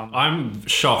 I'm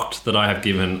shocked that I have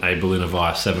given a Berliner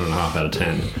Weiss 7.5 out of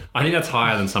 10. I think that's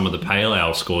higher than some of the pale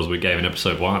ale scores we gave in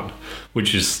episode 1,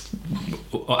 which is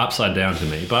all upside down to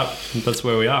me, but that's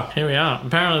where we are. Here we are.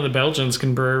 Apparently the Belgians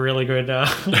can brew really good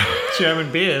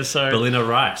German beers, so Berliner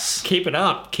Weiss. keep it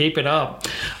up. Keep it up.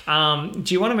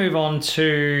 Do you want to move on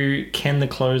to Can the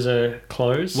Closer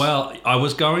Close? Well, I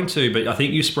was going to, but I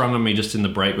think you sprung on me just in the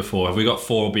break before. Have we got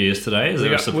 4 beers today? Is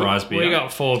there a surprise beer? We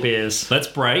got 4 beers. Let's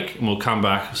break, and we'll come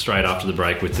back straight after the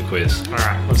break with the quiz. All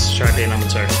right, let's try beer number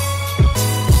 2.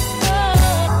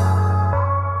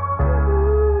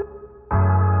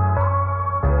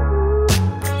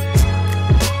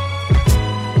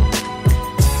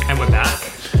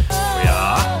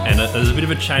 There's a bit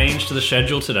of a change to the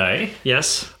schedule today.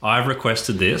 Yes. I've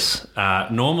requested this.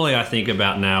 Normally, I think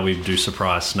about now we do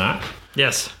surprise snack.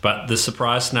 Yes. But the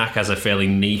surprise snack has a fairly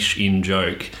niche in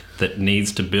joke that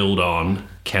needs to build on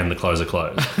Can the Closer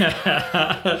Close?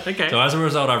 Okay. So as a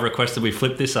result, I've requested we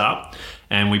flip this up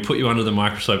and we put you under the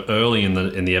microscope early in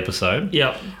the episode.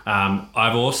 Yep.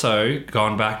 I've also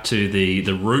gone back to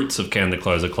the roots of Can the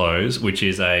Closer Close, which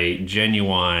is a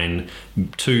genuine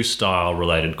 2-style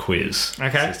related quiz.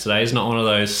 Okay. So today's not one of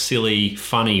those silly,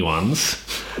 funny ones.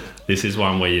 This is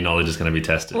one where your knowledge is going to be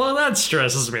tested. Well, that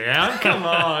stresses me out. Come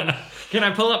on. Can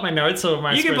I pull up my notes or am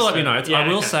I You can pull up your notes. Yeah, I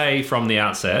will okay. say from the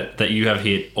outset that you have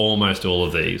hit almost all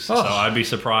of these. Oh. So I'd be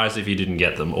surprised if you didn't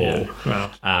get them all.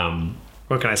 Well,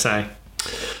 what can I say?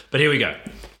 But here we go.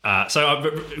 So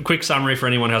a quick summary for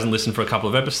anyone who hasn't listened for a couple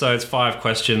of episodes. 5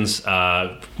 questions,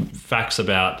 facts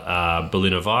about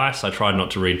Berliner Weiss. I tried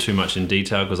not to read too much in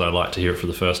detail because I like to hear it for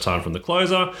the first time from the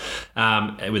closer.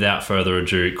 Without further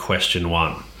ado, question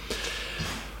 1.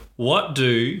 What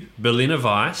do Berliner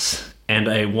Weiss and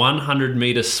a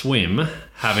 100-meter swim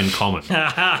have in common? Well,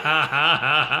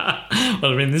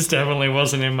 I mean, this definitely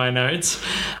wasn't in my notes.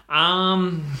 A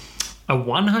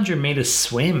 100-meter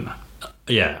swim.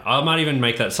 Yeah, I might even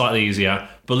make that slightly easier.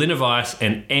 Berliner Weiss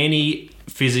and any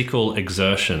physical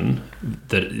exertion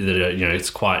that it's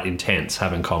quite intense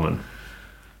have in common.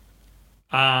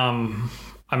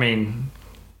 I mean,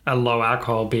 a low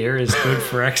alcohol beer is good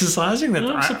for exercising.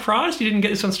 I'm surprised you didn't get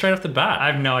this one straight off the bat. I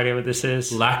have no idea what this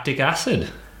is. Lactic acid.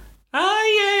 Oh,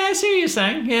 yeah, I see what you're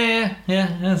saying. Yeah.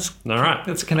 That's All right.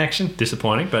 That's a connection.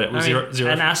 Disappointing, but it was I mean, zero.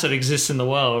 an acid exists in the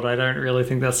world. I don't really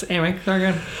think that's... Anyway,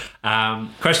 very good.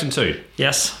 Question 2.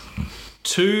 Yes.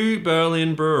 2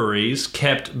 Berlin breweries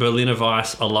kept Berliner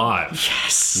Weiss alive.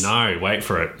 Yes. No, wait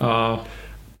for it. Oh,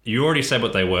 You already said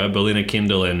what they were, Berliner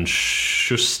Kindle and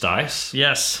Schusteis.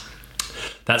 yes.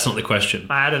 That's not the question.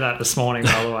 I added that this morning,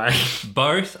 by the way.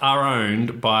 Both are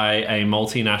owned by a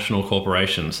multinational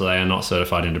corporation, so they are not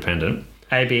certified independent.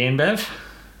 AB InBev?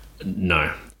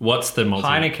 No. What's the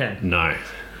Heineken. No.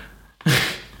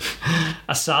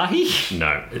 Asahi?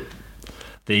 No.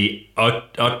 The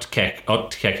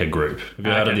Oetker Group. Have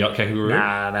you heard of the Oetker Group?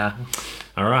 Nah.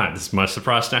 All right. This is my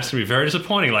surprise snack's going to be very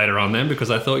disappointing later on then because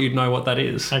I thought you'd know what that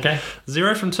is. Okay.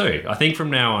 0 from 2. I think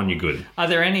from now on you're good. Are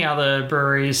there any other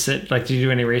breweries that, did you do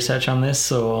any research on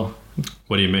this or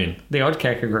What do you mean? the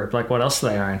Oddkecker Group? What else do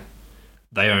they own?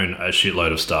 They own a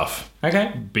shitload of stuff.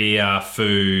 Okay. Beer,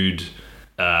 food.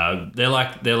 They're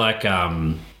like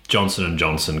Johnson &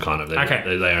 Johnson kind of.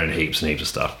 Okay. They own heaps and heaps of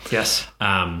stuff. Yes.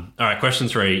 All right, question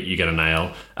 3, you get a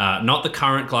nail. Not the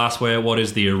current glassware. What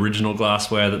is the original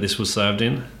glassware that this was served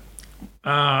in?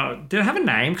 Did it have a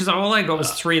name? Because all I got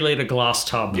was 3-litre glass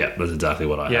tub. Yeah, that's exactly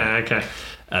what I had. Yeah, okay.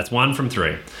 That's 1 from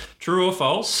 3. True or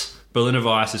false? Berliner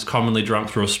Weiss is commonly drunk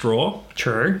through a straw.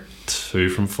 True. 2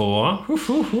 from 4.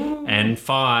 And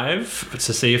 5,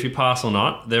 to see if you pass or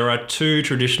not, there are 2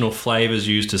 traditional flavours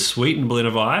used to sweeten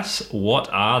Berliner Weiss. What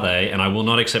are they? And I will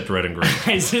not accept red and green.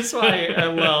 Is this why?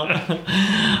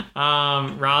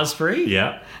 Raspberry?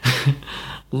 Yeah.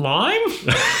 Lime?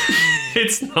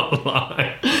 It's not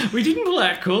lime. We didn't pull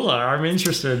out cooler. I'm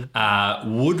interested.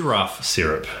 Woodruff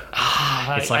syrup.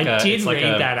 I did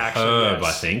read that actually. Herb, yes.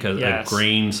 I think. A Yes.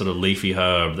 green sort of leafy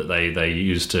herb that they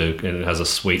use to, and it has a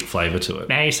sweet flavour to it.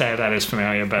 Now you say that is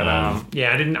familiar, but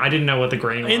yeah, I didn't know what the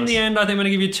green was. In the end, I think I'm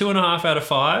going to give you 2.5 out of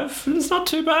 5. It's not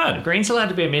too bad. Green's allowed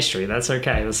to be a mystery. That's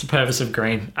okay. That's the purpose of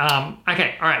green.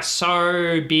 Okay, all right.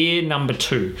 So beer number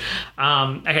 2.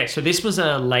 Okay, so this was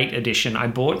a late edition. I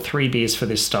bought 3 beers for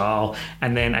this style,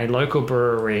 and then a local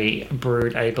brewery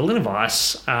brewed a Berliner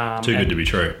Weiss. Too good to be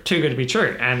true. Too good to be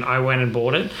true. And I went and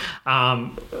bought it.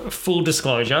 Full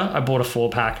disclosure, I bought a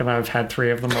 4-pack and I've had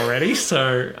 3 of them already.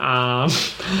 So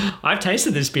I've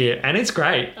tasted this beer and it's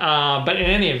great. But in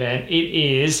any event, it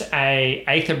is a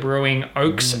Aether Brewing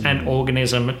Oaks and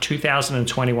Organism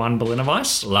 2021 Berliner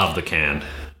Weiss. Love the can.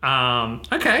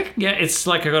 Okay. Yeah, it's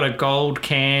like I got a gold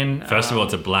can. First of all,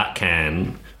 it's a black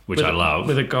can which I love.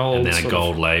 With a gold and then a sort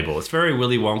gold label. It's very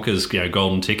Willy Wonka's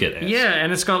golden ticket. Yeah,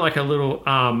 and it's got like a little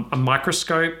a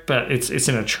microscope, but it's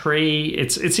in a tree.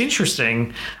 It's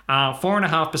interesting.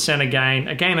 4.5% again.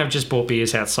 Again, I've just bought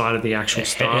beers outside of the actual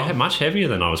style. Much heavier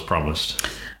than I was promised.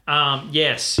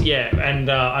 Yes, yeah, and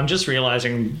I'm just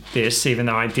realizing this, even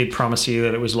though I did promise you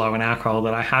that it was low in alcohol,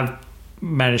 that I have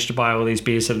managed to buy all these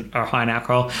beers that are high in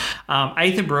alcohol.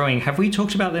 Aether Brewing, have we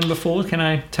talked about them before? Can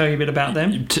I tell you a bit about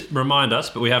them? Remind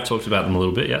us, but we have talked about them a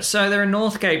little bit, yes. So they're a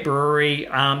Northgate brewery.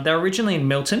 They're originally in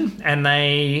Milton, and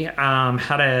they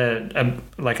had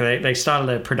they started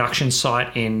a production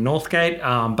site in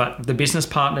Northgate, but the business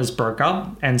partners broke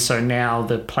up, and so now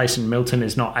the place in Milton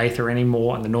is not Aether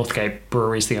anymore, and the Northgate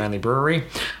brewery is the only brewery.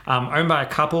 Owned by a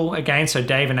couple, again, so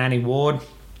Dave and Annie Ward.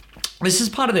 This is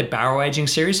part of their barrel aging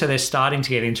series, so they're starting to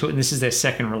get into it, and this is their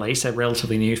second release. They're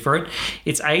relatively new for it.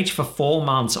 It's aged for 4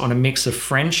 months on a mix of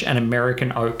French and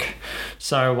American oak.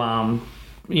 So,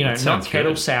 not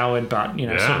kettle soured, but,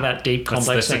 sort of that deep,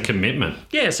 complex thing. That's a commitment.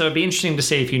 Yeah, so it'd be interesting to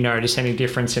see if you notice any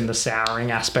difference in the souring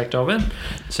aspect of it.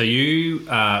 So you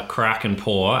crack and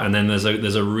pour, and then there's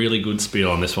a really good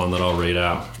spiel on this one that I'll read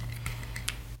out.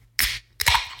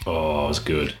 Oh, it was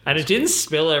good. And it didn't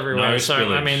spill everywhere, so,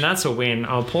 spillage. I mean, that's a win.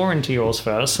 I'll pour into yours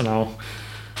first, and I'll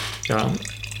go.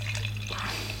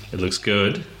 It looks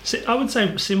good. I would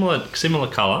say similar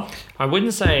colour. I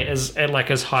wouldn't say as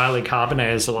highly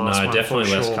carbonated as the last one. No,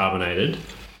 definitely less carbonated.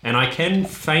 And I can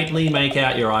faintly make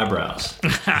out your eyebrows.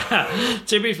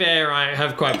 To be fair, I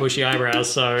have quite bushy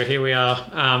eyebrows, so here we are.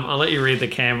 I'll let you read the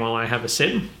can while I have a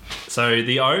sip. So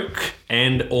the Oak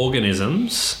and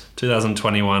Organisms,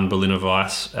 2021 Berliner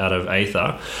Weiss out of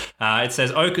Aether. It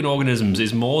says, Oak and Organisms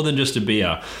is more than just a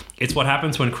beer. It's what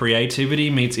happens when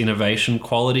creativity meets innovation,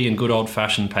 quality, and good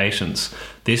old-fashioned patience.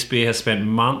 This beer has spent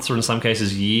months, or in some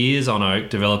cases years, on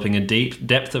oak, developing a deep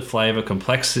depth of flavour,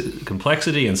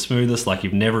 complexity, and smoothness like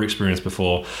you've never experienced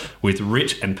before. With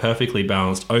rich and perfectly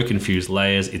balanced oak-infused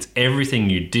layers, it's everything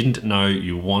you didn't know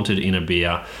you wanted in a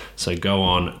beer. So go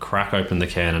on, crack open the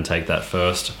can and take that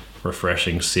first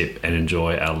refreshing sip and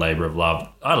enjoy our labour of love.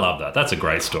 I love that. That's a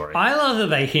great story. I love that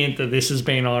they hint that this has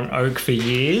been on oak for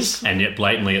years. And yet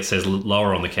blatantly it says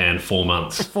lower on the can, 4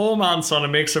 months. 4 months on a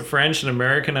mix of French and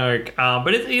American oak.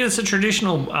 But it's a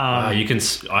traditional... I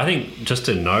think just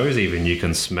to nose even, you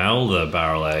can smell the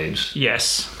barrel age.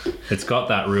 Yes. It's got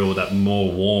that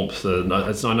more warmth.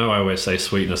 I know I always say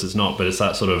sweetness, it's not, but it's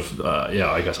that sort of,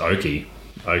 I guess oaky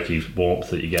warmth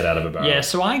that you get out of a barrel. Yeah,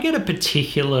 so I get a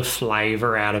particular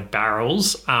flavour out of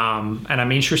barrels, and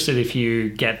I'm interested if you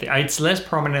get... It's less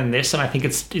prominent in this, and I think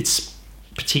it's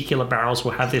particular barrels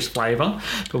will have this flavour,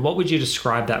 but what would you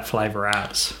describe that flavour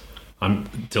as? I'm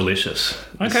delicious.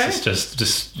 Okay. It's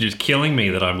just killing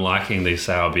me that I'm liking these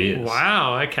sour beers.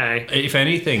 Wow, okay. If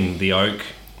anything, the oak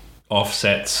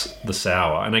offsets the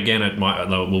sour, and again, it might.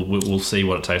 We'll see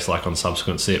what it tastes like on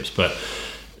subsequent sips, but...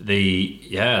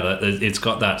 it's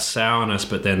got that sourness,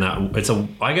 but then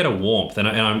I get a warmth,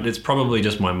 and it's probably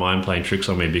just my mind playing tricks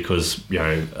on me because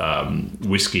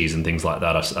whiskies and things like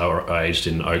that are aged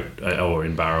in oak or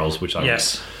in barrels, which I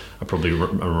probably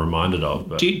am reminded of.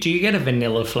 But. Do you get a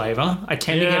vanilla flavour? I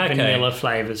tend to get vanilla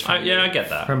flavours from I get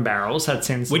that from barrels. That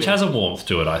seems which has a warmth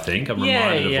to it. I think I'm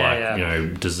reminded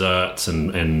of desserts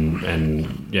and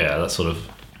that sort of.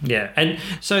 Yeah, and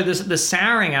so the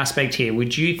souring aspect here,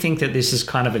 would you think that this is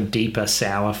kind of a deeper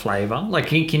sour flavour? Like,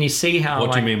 can you see how...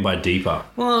 What do you mean by deeper?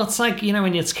 Well, it's like,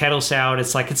 when it's kettle soured,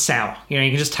 it's like it's sour. You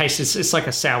can just taste it. It's like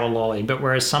a sour lolly. But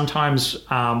whereas sometimes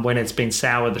when it's been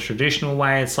soured the traditional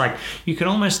way, it's like you can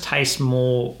almost taste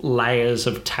more layers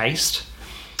of taste.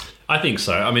 I think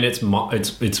so. I mean, it's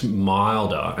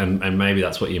milder, and maybe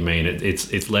that's what you mean.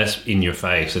 It's less in your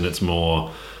face, and it's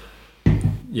more...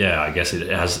 Yeah, I guess it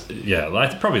has... Yeah,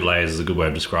 probably layers is a good way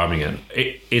of describing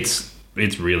it. It's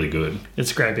really good.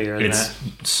 It's a great beer, isn't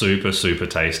it? It's super, super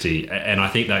tasty. And I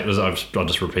think that was... I'll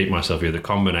just repeat myself here. The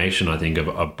combination, I think, of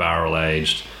a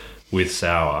barrel-aged with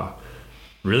sour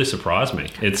really surprised me.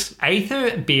 It's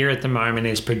Aether beer at the moment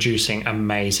is producing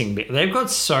amazing beer. They've got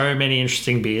so many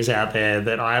interesting beers out there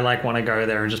that I want to go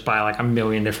there and just buy a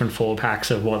million different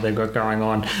 4-packs of what they've got going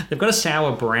on. They've got a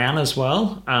sour brown as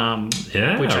well, which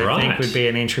I think would be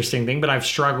an interesting thing, but I've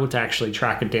struggled to actually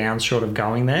track it down short of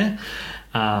going there.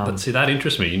 But see, that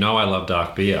interests me. I love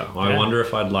dark beer. I wonder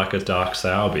if I'd like a dark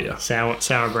sour beer.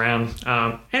 Sour brown.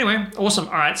 Anyway, awesome.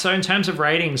 All right, so in terms of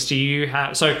ratings, do you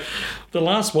have... So the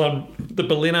last one, the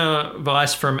Berliner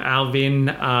Weiss from Alvin,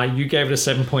 you gave it a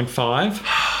 7.5.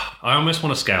 I almost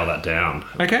want to scale that down.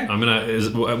 Okay.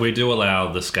 We do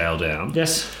allow the scale down.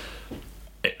 Yes.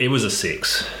 It was a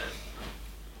 6.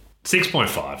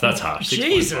 6.5. That's harsh.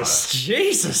 6.5.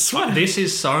 Jesus. What? This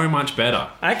is so much better.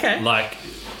 Okay. Like,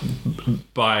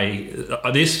 by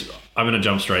this, I'm going to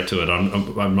jump straight to it.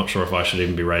 I'm not sure if I should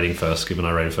even be rating first, given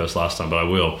I rated first last time, but I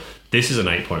will. This is an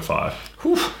 8.5.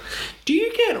 Whew. Do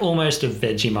you get almost a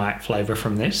Vegemite flavour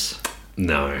from this?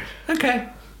 No. Okay.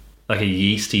 Like a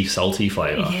yeasty, salty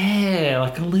flavour. Yeah,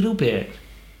 like a little bit.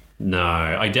 No.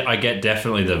 I get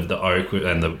definitely the oak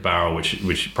and the barrel,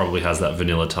 which probably has that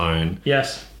vanilla tone.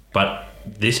 Yes. But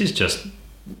this is just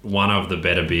one of the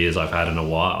better beers I've had in a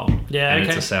while. Yeah, and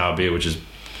okay. it's a sour beer, which is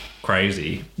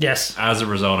crazy. Yes. As a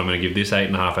result, I'm going to give this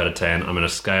 8.5 out of 10. I'm going to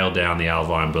scale down the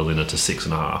Alvine Berliner to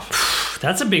 6.5.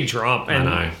 That's a big drop. And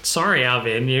I know. Sorry,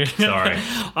 Alvin. Sorry.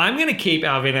 I'm going to keep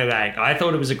Alvin at 8. I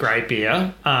thought it was a great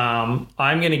beer. I'm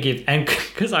going to give, and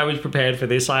because I was prepared for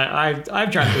this, I've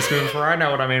drank this before. I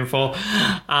know what I'm in for.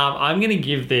 I'm going to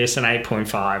give this an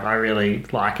 8.5. I really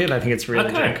like it. I think it's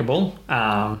really drinkable.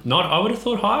 I would have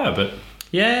thought higher, but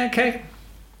Yeah, okay.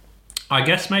 I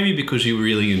guess maybe because you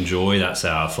really enjoy that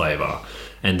sour flavour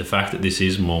and the fact that this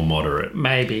is more moderate.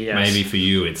 Maybe, yes. Maybe for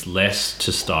you it's less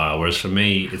to style, whereas for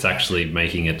me it's actually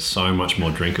making it so much more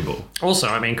drinkable. Also,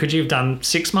 I mean, could you have done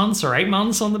 6 months or 8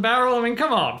 months on the barrel? I mean,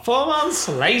 come on, 4 months?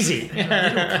 Lazy.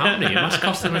 Little company. It must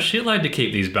cost them a shitload to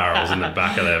keep these barrels in the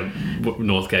back of their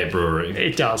Northgate brewery.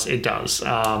 It does. But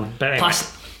anyway.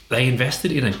 Plus, they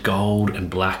invested in a gold and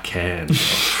black can.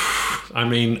 I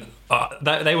mean,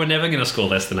 they were never going to score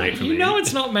less than 8 for me. You know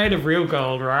it's not made of real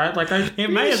gold, right? Like It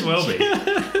may as well be.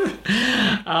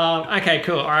 Okay,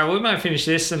 cool. All right, we might finish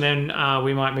this and then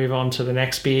we might move on to the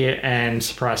next beer and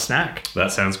surprise snack.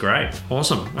 That sounds great.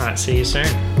 Awesome. All right, see you soon.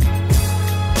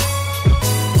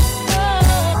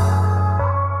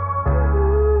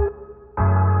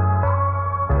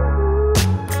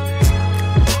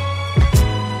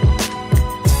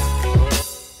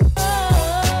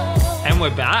 And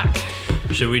we're back.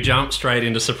 Should we jump straight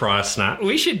into surprise snack?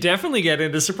 We should definitely get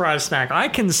into surprise snack. I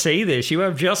can see this. You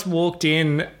have just walked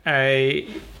in a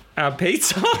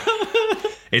pizza.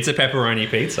 It's a pepperoni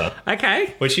pizza,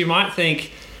 Okay. which you might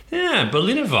think, yeah,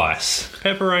 Berliner Weiss,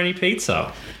 pepperoni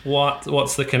pizza.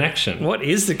 What's the connection? What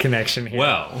is the connection here?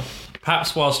 Well,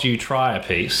 perhaps whilst you try a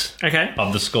piece Okay.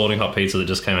 of the scalding hot pizza that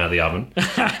just came out of the oven,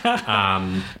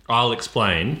 I'll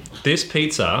explain. This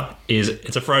pizza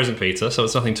it's a frozen pizza, so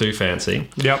it's nothing too fancy.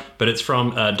 Yep. But it's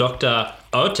from Dr.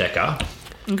 Oetker,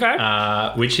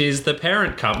 Okay. which is the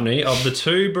parent company of the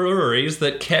two breweries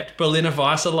that kept Berliner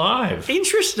Weiss alive.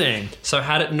 Interesting. So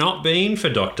had it not been for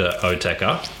Dr.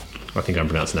 Oetker, I think I'm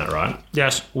pronouncing that right,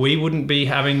 Yes. we wouldn't be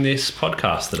having this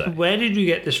podcast today. Where did you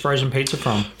get this frozen pizza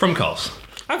from? From Coles.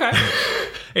 Okay.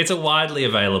 It's a widely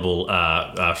available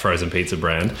frozen pizza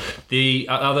brand. The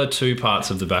other two parts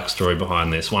of the backstory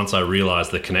behind this, once I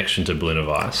realised the connection to Berliner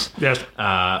Weiss, Yes.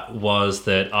 was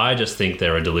that I just think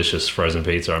they're a delicious frozen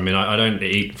pizza. I mean, I don't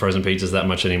eat frozen pizzas that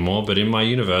much anymore, but in my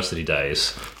university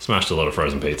days, smashed a lot of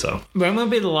frozen pizza. When will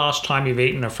be the last time you've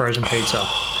eaten a frozen pizza?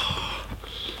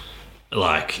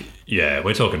 Like, yeah,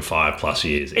 we're talking 5+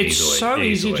 years. It's easily, so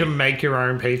easy easily. to make your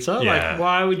own pizza. Yeah. Like,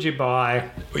 why would you buy...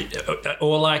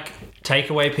 Or like,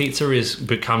 takeaway pizza is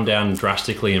come down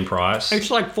drastically in price.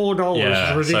 It's like $4.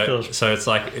 Yeah, It's ridiculous. so it's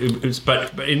like,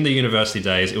 but in the university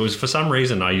days, it was for some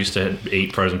reason I used to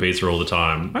eat frozen pizza all the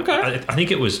time. Okay. I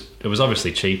think it was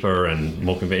obviously cheaper and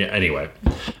more convenient. Anyway,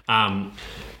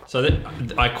 so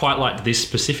I quite liked this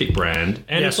specific brand,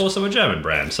 and Yes. it's also a German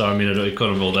brand. So I mean, it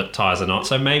kind of all that ties a knot.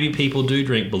 So maybe people do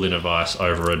drink Berliner Weiss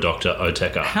over a Dr.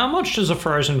 Oetker. How much does a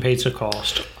frozen pizza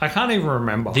cost? I can't even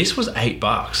remember. This was $8.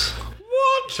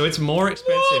 What? So it's more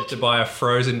expensive to buy a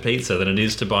frozen pizza than it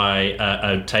is to buy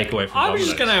a takeaway from I was Domino's.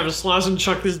 just going to have a slice and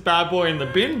chuck this bad boy in the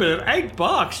bin, but at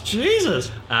 $8, Jesus.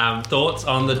 Thoughts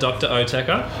on the Dr.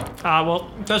 Oetker?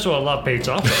 Well, first of all, I love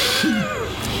pizza.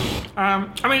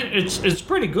 I mean, it's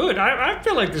pretty good. I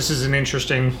feel like this is an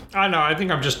interesting... I don't know, I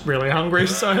think I'm just really hungry,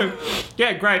 so...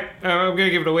 Yeah, great. I'm going to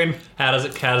give it a win. How does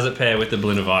it pair with the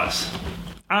Berliner Weiss?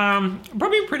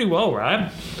 Probably pretty well,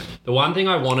 right? The one thing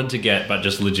I wanted to get, but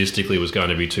just logistically was going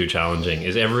to be too challenging,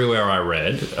 is everywhere I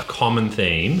read, a common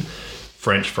theme,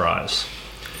 French fries.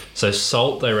 So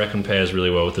salt, they reckon, pairs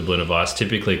really well with the Berliner Weiss.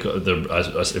 Typically,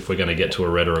 if we're going to get to a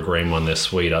red or a green one, they're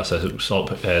sweeter. So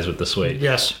salt pairs with the sweet.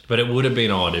 Yes. But it would have been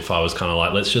odd if I was kind of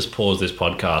like, let's just pause this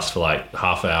podcast for like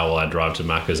half an hour while I drive to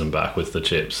Macca's and back with the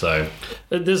chips. So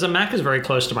There's a Macca's very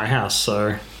close to my house,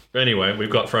 so... anyway, we've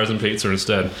got frozen pizza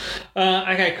instead.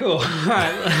 Okay, cool. All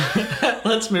right,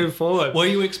 let's move forward. Were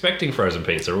you expecting frozen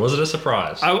pizza, or was it a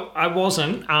surprise? I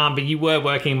wasn't, but you were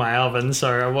working my oven, so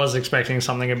I was expecting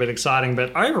something a bit exciting.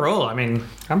 But overall, I mean,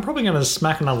 I'm probably going to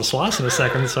smack another slice in a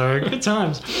second, so good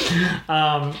times.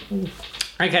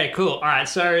 Okay, cool. All right,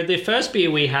 so the first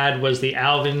beer we had was the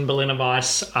Alvin Berliner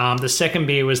Weiss. The second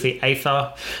beer was the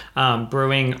Aether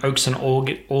Brewing Oaks and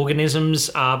Organisms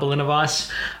Berliner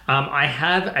Weiss. I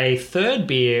have a third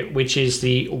beer, which is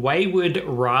the Wayward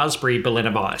Raspberry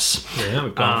Berliner Weiss. Yeah,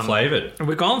 we've gone flavoured.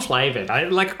 We've gone flavoured.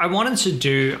 I wanted to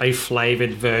do a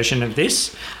flavoured version of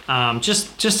this,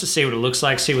 just to see what it looks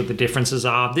like, see what the differences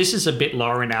are. This is a bit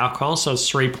lower in alcohol, so it's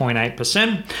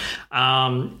 3.8%.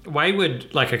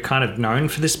 Wayward, are kind of known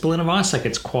for this Berliner Weiss.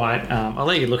 It's quite... I'll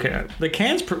let you look at it. The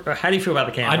cans... How do you feel about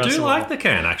the can? I do like the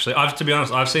can, actually. To be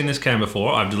honest, I've seen this can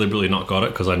before. I've deliberately not got it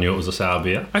because I knew it was a sour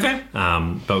beer. Okay.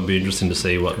 But it would be interesting to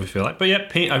see what we feel like. But yeah,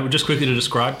 pink, just quickly to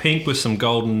describe, pink with some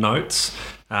golden notes.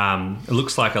 It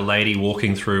looks like a lady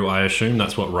walking through. I assume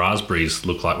that's what raspberries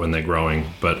look like when they're growing,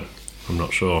 but I'm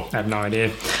not sure. I have no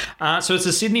idea. So it's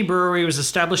a Sydney brewery. It was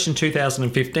established in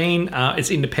 2015.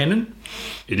 It's independent.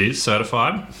 It is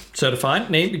certified.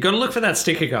 Certified. You've got to look for that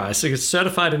sticker, guys. So it's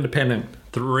certified independent.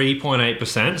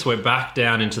 3.8%. So we're back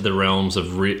down into the realms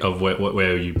of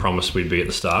where you promised we'd be at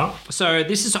the start. So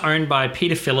this is owned by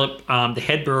Peter Phillip. The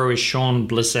head brewer is Sean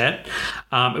Blissett.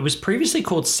 It was previously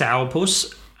called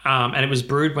Sourpuss. And it was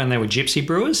brewed when they were gypsy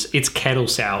brewers. It's kettle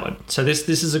soured. So this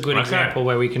is a good example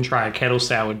where we can try a kettle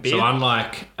soured beer. So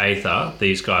unlike Aether,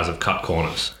 these guys have cut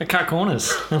corners. They cut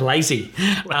corners. Lazy.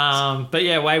 But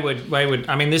yeah, Wayward.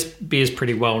 I mean, this beer's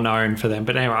pretty well known for them.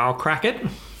 But anyway, I'll crack it.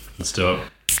 Let's do it.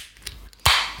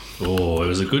 Oh, it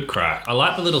was a good crack. I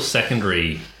like the little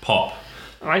secondary pop.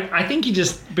 I think you're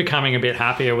just becoming a bit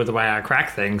happier with the way I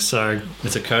crack things. So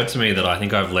it's occurred to me that I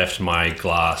think I've left my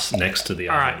glass next to the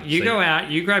oven. All right, you go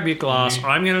out, you grab your glass. Mm-hmm.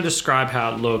 I'm going to describe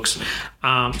how it looks.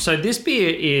 So this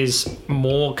beer is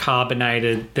more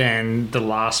carbonated than the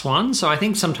last one. So I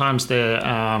think sometimes the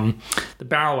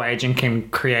barrel aging can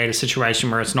create a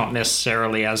situation where it's not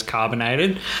necessarily as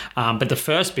carbonated. But the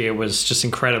first beer was just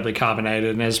incredibly carbonated,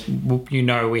 and as you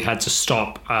know, we had to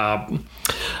stop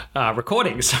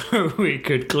recording so we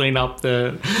could clean up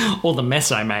all the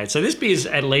mess I made. So this beer is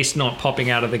at least not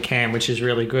popping out of the can, which is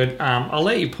really good. I'll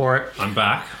let you pour it. I'm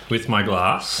back with my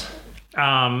glass.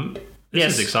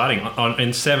 This is exciting.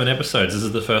 In 7 episodes, this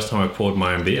is the first time I've poured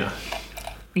my own beer.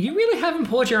 You really haven't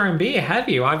poured your own beer, have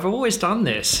you? I've always done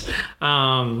this.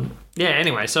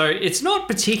 Anyway, so it's not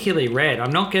particularly red.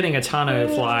 I'm not getting a ton of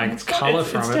colour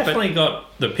from it. It's definitely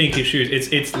got the pinkish hues.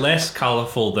 It's less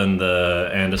colourful than the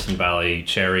Anderson Valley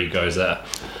Cherry Goza,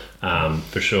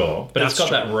 for sure. But it's got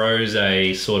that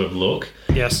rosé sort of look.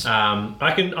 Yes.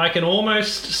 I can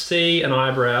almost see an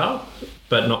eyebrow,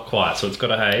 but not quite. So it's got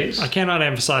a haze. I cannot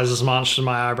emphasize as much as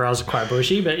my eyebrows are quite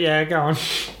bushy, but yeah, go on.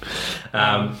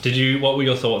 What were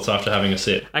your thoughts after having a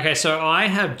sip? Okay, so I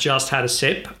have just had a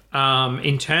sip.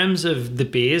 In terms of the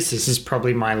beers, this is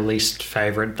probably my least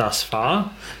favourite thus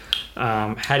far.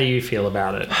 How do you feel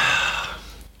about it?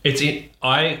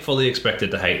 I fully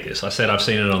expected to hate this. I said I've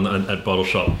seen it at Bottle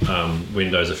Shop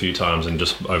windows a few times and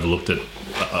just overlooked it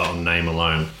on name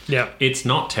alone. Yeah. It's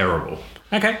not terrible.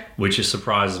 Okay. Which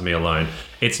surprises me alone.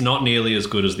 It's not nearly as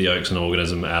good as the Oaks and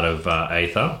Organism out of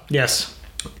Aether. Yes.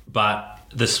 But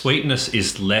the sweetness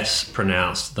is less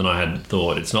pronounced than I had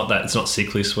thought. It's not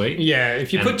sickly sweet. Yeah,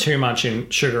 if you put too much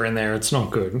sugar in there, it's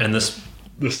not good. And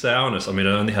the sourness, I mean,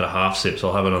 I only had a half sip, so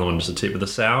I'll have another one just a tip. But the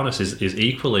sourness is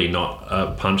equally not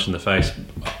a punch in the face.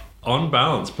 On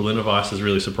balance, Berliner Weiss has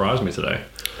really surprised me today.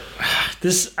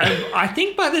 I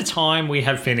think by the time we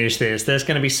have finished this, there's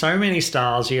going to be so many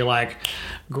styles. You're like,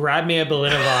 grab me a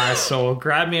Berliner Weiss or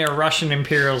grab me a Russian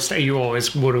Imperial Stout. You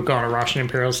always would have gone a Russian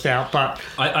Imperial Stout, but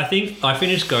I think I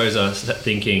finished Goza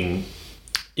thinking,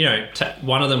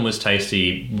 one of them was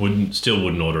tasty. Wouldn't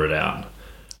order it out.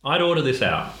 I'd order this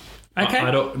out. Okay.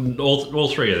 All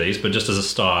 3 of these, but just as a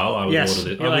style, I would order this.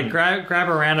 You're grab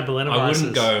a round of Berliner Weisses. I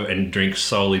wouldn't go and drink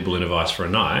solely Berliner Weiss for a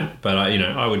night, but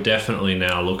I would definitely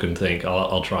now look and think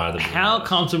I'll try the Berliner How Weiss.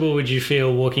 Comfortable would you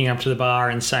feel walking up to the bar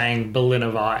and saying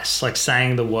Berliner Weiss, like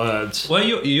saying the words? Well,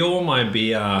 you're my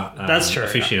beer That's true.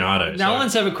 aficionado. No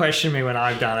one's ever questioned me when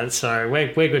I've done it, so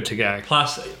we're good to go.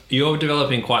 Plus, you're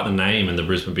developing quite the name in the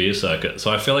Brisbane beer circuit,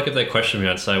 so I feel like if they question me,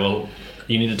 I'd say, well,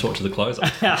 you need to talk to the closer.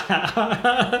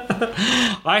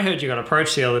 I heard you got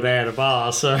approached the other day at a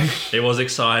bar, so... It was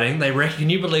exciting. Can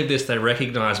you believe this? They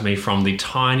recognised me from the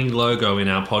tiny logo in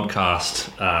our podcast.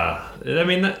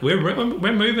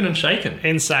 We're moving and shaking.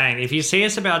 Insane. If you see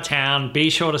us about town, be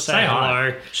sure to say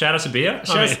hello. Hi. Shout us a beer.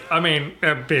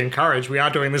 Be encouraged. We are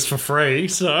doing this for free,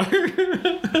 so...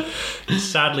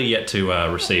 Sadly, yet to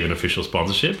receive an official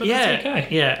sponsorship, but that's okay.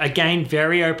 Yeah. Again,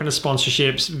 very open to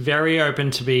sponsorships, very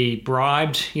open to be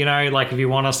bribed. You know, like if you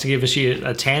want us to give us you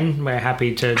a 10, we're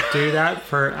happy to do that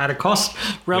at a cost,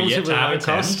 relatively low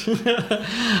cost. Okay,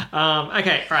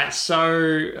 all right.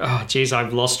 So,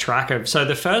 I've lost track of. So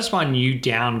the first one you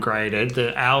downgraded,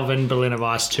 the Alvin Berliner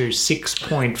Weiss to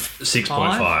 6.5.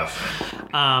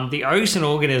 6.5. The Oaks and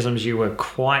Organisms you were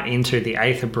quite into, the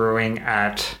Aether Brewing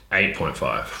at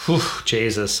 8.5.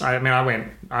 Jesus. I mean, I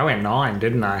went 9,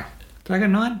 didn't I? Did I go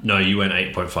 9? No, you went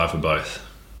 8.5 for both.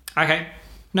 Okay.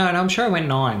 No, I'm sure I went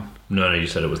 9. No, you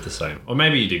said it was the same. Or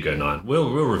maybe you did go 9. We'll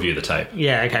review the tape.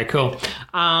 Yeah, okay, cool.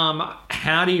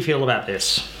 How do you feel about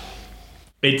this?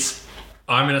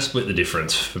 I'm going to split the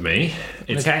difference for me.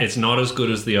 It's not as good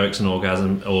as the Oaks and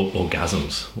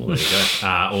Orgasms. Well, there you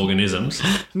go. Organisms.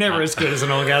 Never as good as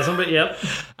an orgasm, but yep.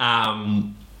 I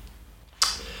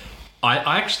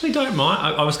actually don't mind.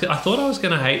 I thought I was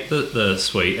going to hate the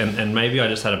sweet, and maybe I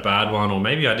just had a bad one, or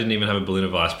maybe I didn't even have a Berliner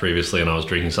Weiss previously, and I was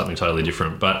drinking something totally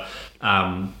different. But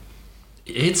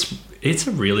it's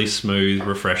a really smooth,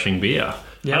 refreshing beer.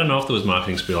 Yep. I don't know if there was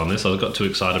marketing spiel on this. I got too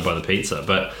excited by the pizza,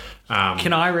 but.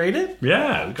 Can I read it?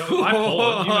 Yeah. I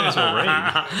poured. You may as well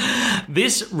read.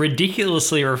 This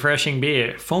ridiculously refreshing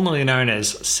beer, formerly known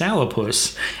as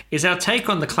Sourpuss, is our take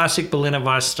on the classic Berliner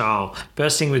Weiss style,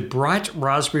 bursting with bright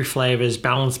raspberry flavours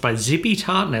balanced by zippy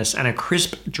tartness and a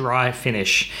crisp, dry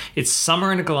finish. It's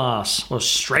summer in a glass, or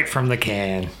straight from the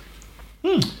can.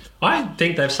 I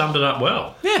think they've summed it up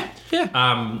well. Yeah.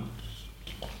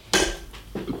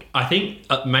 I think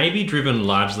maybe driven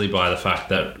largely by the fact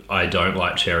that I don't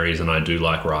like cherries and I do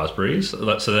like raspberries. So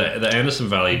the Anderson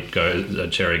Valley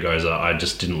Cherry Goza I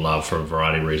just didn't love for a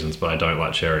variety of reasons, but I don't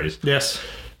like cherries. Yes.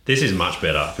 This is much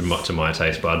better to my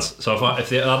taste buds. So if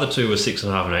the other two were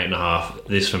 6.5 and 8.5,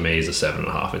 this for me is a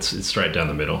 7.5. It's straight down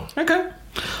the middle. Okay.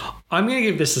 I'm going to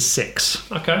give this a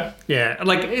 6. Okay. Yeah,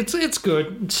 like it's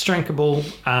good. It's drinkable.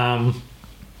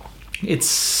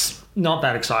 It's not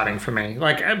that exciting for me.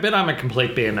 But I'm a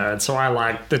complete beer nerd, so I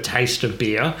like the taste of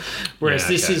beer. Whereas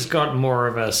this has got more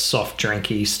of a soft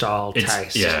drinky style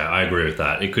taste. Yeah, I agree with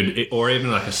that. Or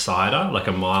even like a cider, like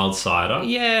a mild cider.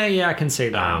 Yeah, I can see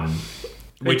that.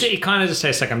 It kind of just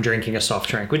tastes like I'm drinking a soft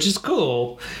drink, which is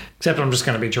cool. Except I'm just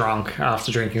going to be drunk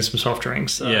after drinking some soft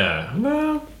drinks. So. Yeah.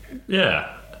 Well,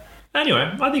 yeah. Anyway,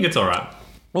 I think it's all right.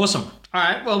 Awesome. All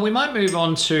right, well, we might move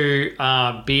on to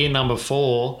beer number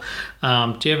 4. Do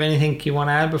you have anything you want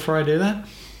to add before I do that?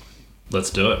 Let's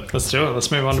do it. Let's do it. Let's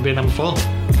move on to beer number 4.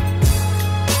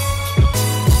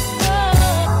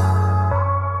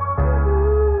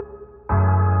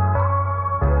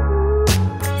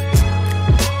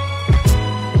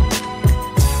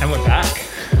 And we're back.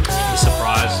 The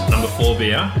surprise number 4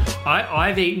 beer.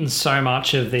 I've eaten so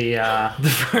much of the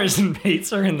frozen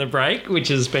pizza in the break, which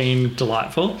has been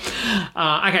delightful.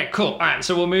 Okay, cool. All right,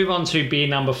 so we'll move on to beer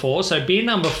number 4. So beer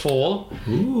number 4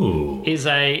 is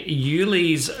a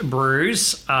Yuli's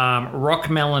Brews Rock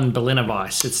Melon Berliner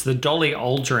Weiss. It's the Dolly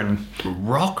Aldrin.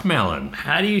 Rock Melon.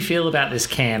 How do you feel about this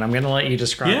can? I'm going to let you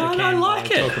describe the can. Yeah, I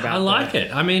like it. I like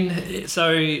it. I mean,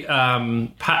 so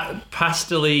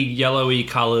pastel-y, yellowy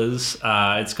colours.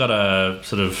 It's got a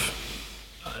sort of...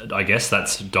 I guess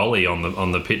that's Dolly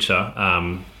on the picture.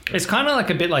 It's kind of like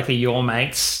a bit like the Your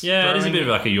Mates. Yeah, it is a bit of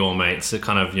like a Your Mates. It's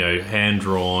kind of, hand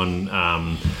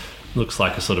drawn. Looks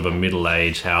like a sort of a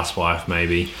middle-aged housewife,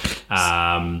 maybe.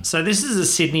 So this is a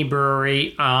Sydney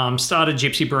brewery. Started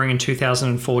Gypsy Brewing in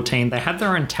 2014. They have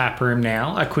their own tap room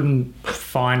now. I couldn't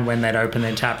find when they'd open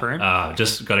their tap room.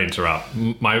 Just got to interrupt.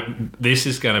 This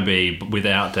is going to be,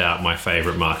 without doubt, my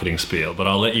favourite marketing spiel, but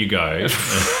I'll let you go.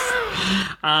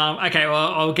 Okay,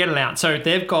 well, I'll get it out. So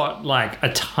they've got like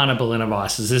a ton of Berliner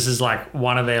Weisses. This is like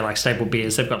one of their like staple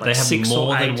beers. They've got like 6 or 8. They have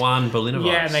more than one Berliner Weiss.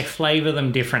 Yeah, and they flavour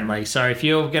them differently. So if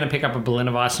you're going to pick up a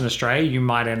Berliner Weiss in Australia, you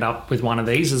might end up with one of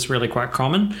these. It's really quite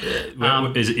common.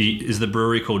 Is the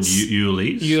brewery called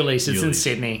Yuli's? Yuli's. It's in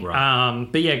Sydney. Right.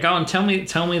 But yeah, go on. Tell me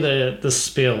the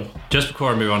spill. Just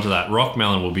before I move on to that, Rock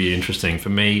Melon will be interesting. For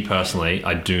me personally,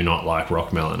 I do not like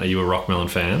Rock Melon. Are you a Rock Melon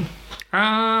fan?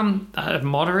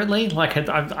 Moderately. Like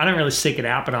I don't really seek it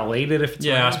out, but I'll eat it if it's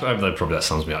I suppose that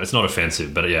sums me up. It's not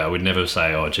offensive, but yeah, I would never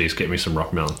say, "Oh, geez, get me some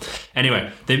Rock Melon."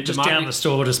 Anyway, just down the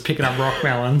store, just picking up Rock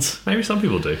Melons. Maybe some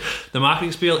people do. The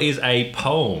marketing spiel is a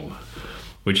poem,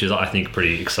 which is, I think,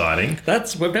 pretty exciting.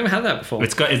 We've never had that before.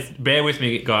 Bear with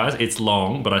me, guys. It's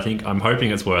long, but I'm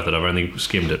hoping it's worth it. I've only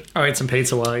skimmed it. I'll eat some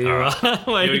pizza while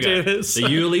you do this. The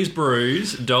Yuli's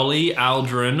Brews, Dolly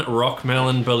Aldrin, Rock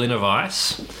Melon Berliner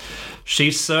Weiss.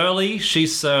 She's surly,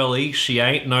 she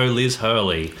ain't no Liz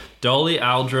Hurley. Dolly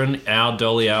Aldrin, our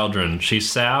Dolly Aldrin. She's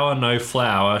sour, no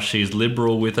flour. She's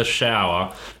liberal with a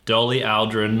shower. Dolly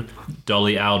Aldrin,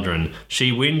 Dolly Aldrin.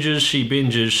 She whinges, she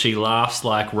binges, she laughs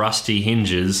like rusty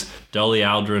hinges. Dolly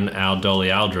Aldrin, our Dolly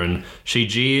Aldrin. She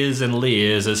jeers and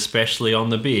leers, especially on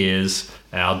the beers.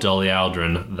 Our Dolly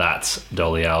Aldrin, that's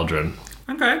Dolly Aldrin.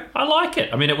 Okay. I like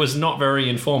it. I mean, it was not very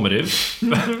informative,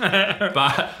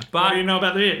 but What do you know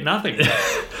about it? Nothing.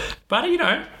 but you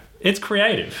know, it's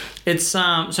creative. It's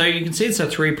so you can see it's a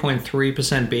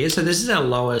 3.3% beer. So this is our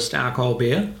lowest alcohol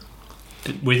beer.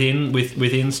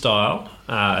 Within style,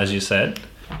 as you said,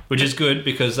 which is good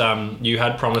because you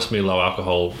had promised me low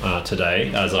alcohol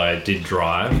today, as I did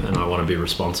drive, and I want to be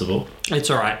responsible. It's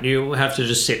all right. You have to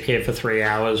just sit here for 3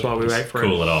 hours while we wait for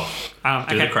Cool it. it off. Do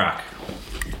Okay. the crack.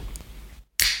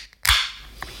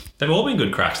 They've all been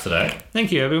good cracks today.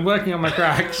 Thank you. I've been working on my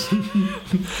cracks.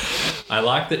 I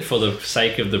like that for the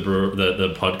sake of the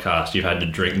podcast, you had to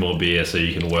drink more beer so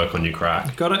you can work on your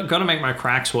crack. Got to make my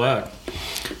cracks work.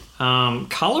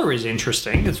 Color is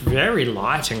interesting. It's very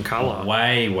light in color.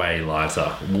 Way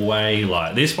lighter. Way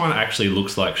light. This one actually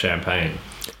looks like champagne.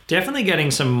 Definitely getting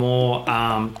some more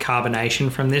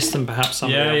carbonation from this than perhaps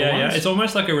some of the other ones. It's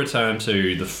almost like a return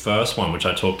to the first one, which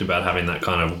I talked about having that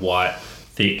kind of white,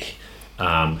 thick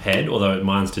head, although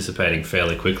mine's dissipating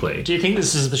fairly quickly. Do you think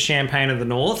this is the champagne of the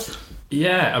north?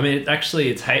 Yeah, I mean, you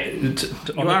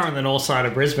are on the north side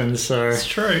of Brisbane, so it's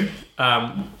true.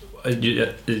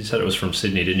 You said it was from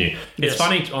Sydney, didn't you? It's Yes.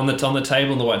 funny on the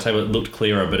table, on the white table, it looked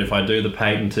clearer. But if I do the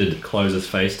patented closes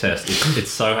face test,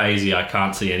 it's so hazy I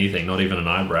can't see anything, not even an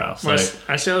eyebrow. So,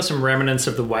 I still have some remnants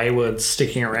of the Wayward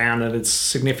sticking around, and it's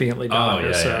significantly darker.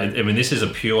 I mean, this is a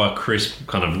pure, crisp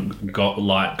kind of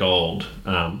light gold,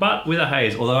 but with a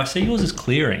haze. Although I see yours is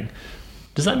clearing.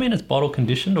 Does that mean it's bottle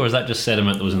conditioned, or is that just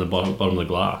sediment that was in the bottom of the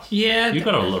glass? Yeah, You've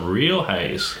got a real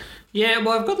haze. Yeah,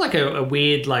 well, I've got like a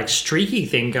weird, like streaky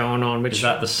thing going on, which Is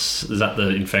that the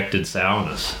infected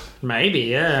sourness? maybe,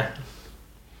 yeah.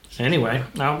 Anyway,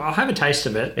 I'll have a taste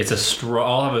of it. It's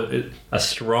I'll have a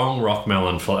strong rock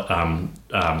melon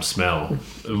smell,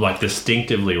 like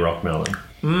distinctively rock melon.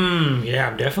 Yeah,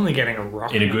 I'm definitely getting a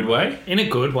rock. In a good way? In a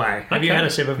good way. Have you Okay. had a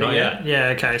sip of it Not yet? yet.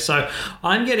 Yeah. Okay. So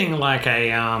I'm getting like I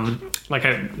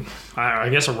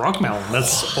guess a rock melon.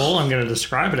 That's all I'm going to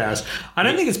describe it as. I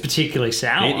don't think it's particularly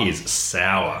sour. It is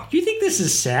sour. You think this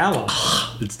is sour?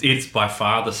 It's by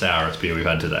far the sourest beer we've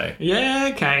had today. Yeah.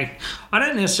 Okay. I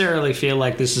don't necessarily feel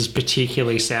like this is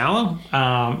particularly sour.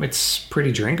 It's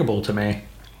pretty drinkable to me.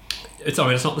 It's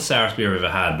not the sourest beer I've ever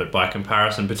had, but by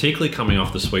comparison, particularly coming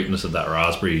off the sweetness of that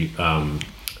raspberry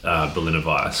Berliner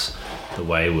Weiss, the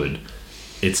Wayward,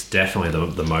 it's definitely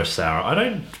the most sour.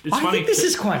 I think this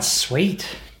is quite sweet.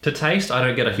 To taste, I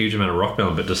don't get a huge amount of rock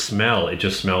melon, but to smell, it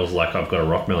just smells like I've got a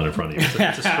rock melon in front of you.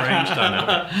 It's a strange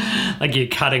dynamic. Like you're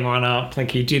cutting one up,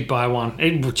 like you did buy one.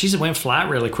 It went flat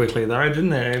really quickly though,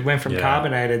 didn't it? It went from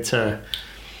carbonated to...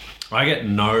 I get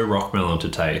no rock melon to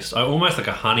taste. I almost like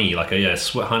a honey,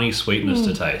 honey sweetness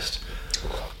to taste.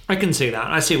 I can see that.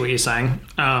 I see what you're saying.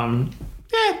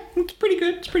 Yeah, it's pretty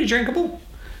good. It's pretty drinkable.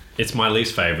 It's my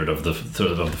least favourite of the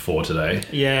four today.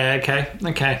 Yeah.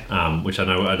 Okay. Which I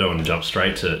know I don't want to jump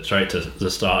straight to the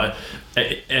start.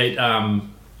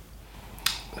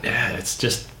 It's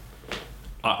just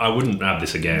I wouldn't have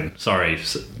this again. Sorry,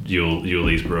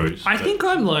 Yuli's Brews. I think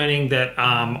I'm learning that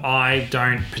I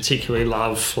don't particularly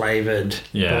love flavoured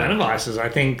Berliner Weisses. I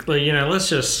think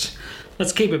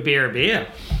let's keep a beer.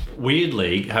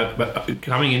 Weirdly,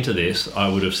 coming into this, I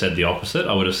would have said the opposite.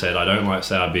 I would have said I don't like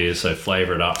sour beers, so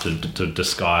flavour it up to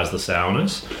disguise the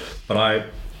sourness. But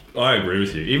I agree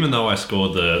with you. Even though I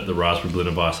scored the Raspberry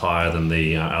Berliner Weiss higher than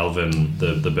the Alvin,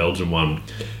 the Belgian one,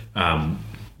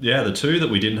 the two that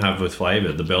we didn't have with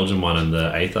flavour, the Belgian one and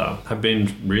the Aether, have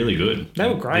been really good. They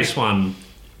were great. This one,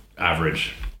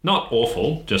 average. Not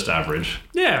awful, just average.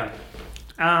 Yeah.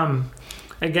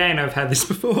 Again, I've had this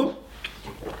before.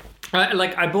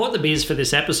 I bought the beers for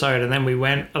this episode, and then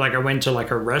I went to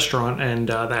like a restaurant, and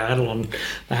they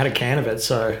had a can of it,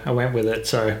 so I went with it.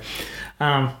 So,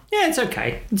 it's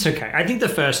okay. It's okay. I think the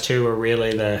first two are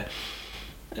really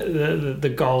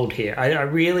the gold here. I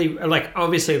really like.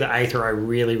 Obviously, the Aether I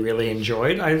really really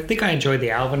enjoyed. I think I enjoyed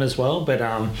the Alvin as well, but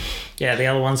the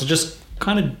other ones are just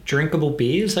kind of drinkable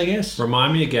beers, I guess.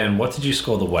 Remind me again. What did you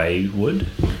score the Wayward?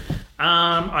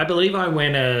 I believe I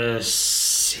went a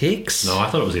 6. No, I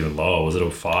thought it was even lower. Was it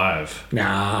a 5?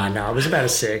 No, it was about a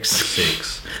 6.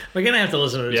 6. We're gonna have to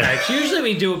listen to the tapes. Usually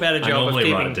we do a better job of normally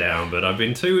keeping... write it down, but I've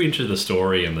been too into the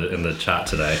story in the chat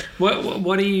today.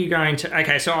 What are you going to...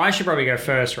 Okay, so I should probably go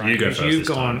first, right? You go Because first you've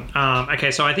this gone...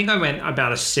 okay, so I think I went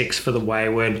about a 6 for the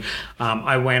Wayward.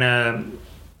 I went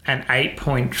an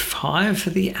 8.5 for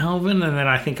the Alvin, and then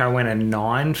I think I went a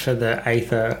 9 for the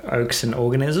Aether Oaks and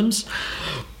Organisms.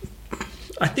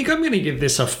 I think I'm going to give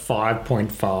this a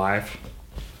 5.5.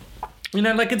 You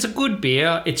know, like, it's a good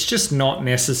beer. It's just not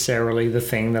necessarily the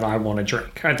thing that I want to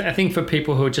drink. I think for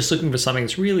people who are just looking for something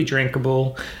that's really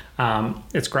drinkable,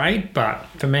 it's great. But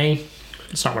for me,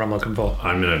 it's not what I'm looking for.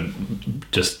 I'm going to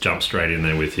just jump straight in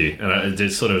there with you. And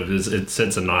it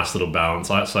sets a nice little balance.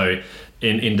 So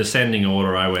in descending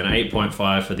order, I went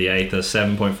 8.5 for the Aether,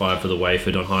 7.5 for the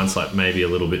Wayford. On hindsight, maybe a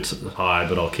little bit high,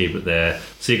 but I'll keep it there.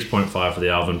 6.5 for the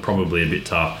Alvin, probably a bit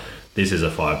tough. This is a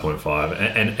 5.5,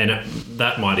 and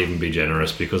that might even be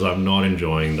generous because I'm not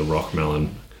enjoying the rock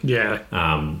melon. Yeah.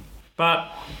 But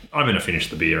I'm going to finish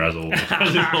the beer as always. As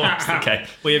is always the case.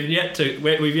 We've yet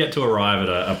to arrive at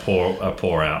a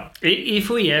pour out. If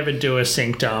we ever do a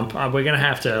sink dump, we're going to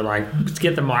have to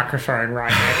get the microphone right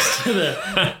next to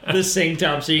the sink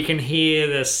dump so you can hear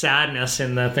the sadness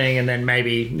in the thing, and then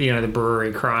maybe the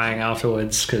brewery crying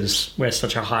afterwards because we're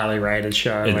such a highly rated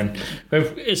show, and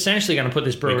we're essentially going to put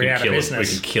this brewery out of business.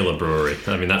 We could kill a brewery.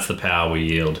 I mean, that's the power we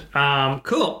yield.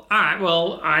 Cool. All right.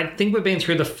 Well, I think we've been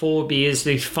through the 4 beers.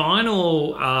 The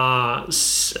final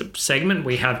segment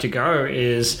we have to go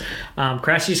is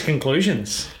Crassy's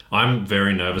conclusions. I'm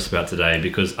very nervous about today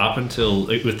because up until,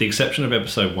 with the exception of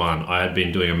episode 1, I had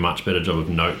been doing a much better job of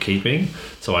note keeping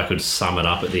so I could sum it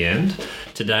up at the end.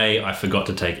 Today, I forgot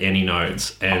to take any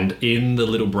notes, and in the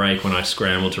little break when I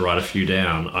scrambled to write a few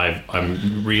down,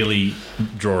 I'm really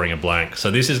drawing a blank.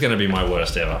 So this is going to be my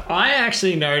worst ever. I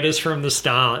actually noticed from the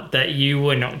start that you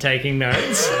were not taking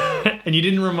notes. And you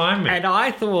didn't remind me. And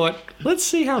I thought, let's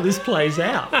see how this plays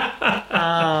out.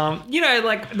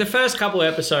 The first couple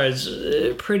of episodes,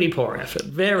 pretty poor effort.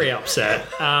 Very upset.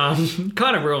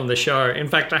 Kind of ruined the show. In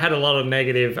fact, I had a lot of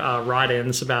negative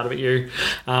write-ins about you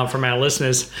from our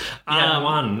listeners.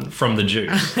 One from the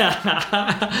juice.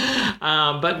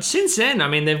 But since then, I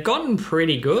mean, they've gotten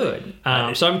pretty good.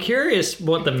 So I'm curious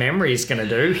what the memory is going to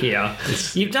do here.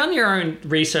 You've done your own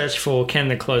research for Can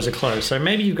the Closer Close, so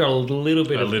maybe you've got a little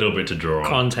bit to draw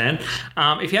content.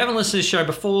 If you haven't listened to the show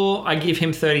before, I give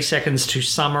him 30 seconds to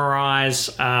summarize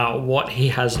what he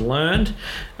has learned.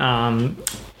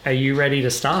 Are you ready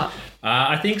to start?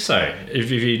 I think so. If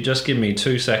you just give me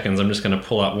 2 seconds, I'm just going to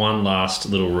pull up one last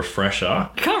little refresher.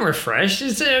 You can't refresh.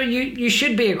 You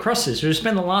should be across this. We've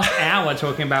spent the last hour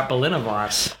talking about Berliner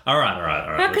Weiss. All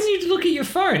right. How can you look at your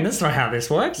phone? That's not how this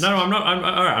works. No, I'm not.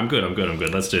 All right, I'm good.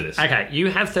 Let's do this. Okay,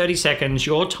 you have 30 seconds.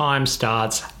 Your time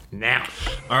starts now.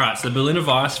 All right, so the Berliner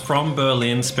Weiss from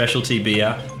Berlin, specialty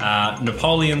beer.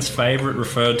 Napoleon's favourite,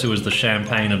 referred to as the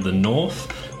champagne of the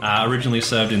north. Originally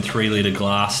served in 3-litre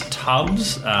glass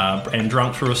tubs and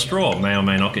drunk through a straw. May or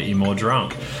may not get you more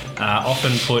drunk.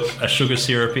 Often put a sugar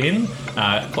syrup in,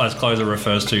 as Closer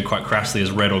refers to quite crassly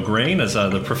as red or green. As I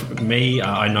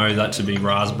know that to be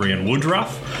raspberry and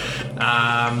woodruff.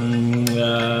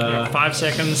 5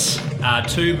 seconds.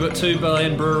 Two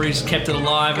Berlin breweries kept it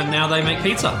alive, and now they make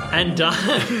pizza. And done.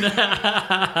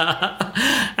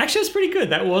 Actually, it's pretty good.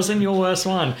 That wasn't your worst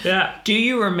one. Yeah. Do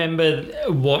you remember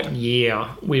what year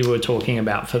we were talking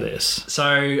about for this?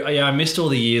 So, yeah, I missed all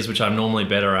the years, which I'm normally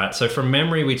better at. So from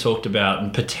memory, we talked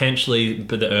about potentially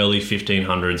the early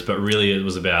 1500s, but really it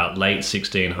was about late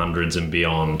 1600s and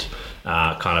beyond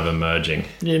kind of emerging.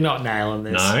 You're not nailing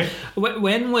this. No?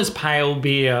 When was pale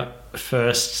beer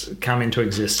first come into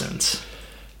existence?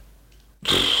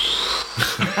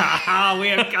 We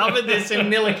have covered this in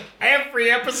nearly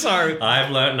every episode.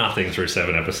 I've learnt nothing through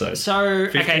 7 episodes. So,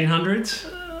 1500s?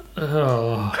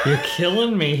 Oh, you're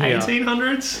killing me here.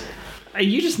 1800s? Are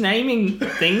you just naming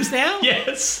things now?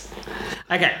 Yes.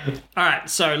 Okay. All right.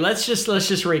 So let's just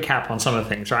recap on some of the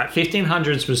things, right?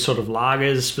 1500s was sort of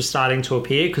lagers were starting to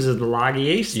appear because of the lager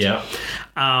yeast. Yeah.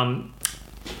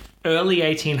 Early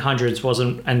 1800s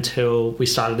wasn't until we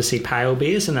started to see pale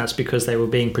beers, and that's because they were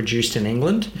being produced in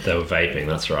England. They were vaping,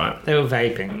 that's right. They were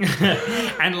vaping.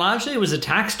 And largely it was a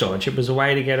tax dodge. It was a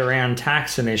way to get around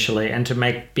tax initially and to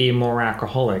make beer more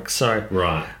alcoholic. So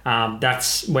right.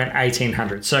 That's when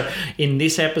 1800s. So in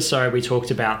this episode, we talked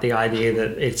about the idea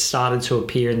that it started to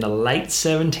appear in the late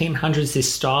 1700s,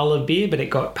 this style of beer, but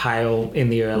it got pale in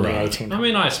the early 1800s. I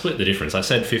mean, I split the difference. I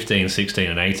said 15,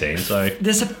 16, and 18, so...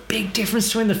 There's a big difference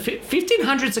between the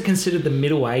 1500s are considered the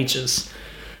Middle Ages.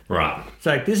 Right.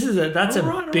 So that's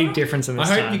a big difference in this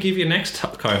time. I hope time. you give your next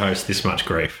co-host this much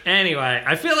grief. Anyway,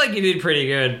 I feel like you did pretty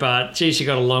good, but geez, you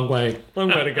got a long way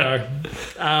to go.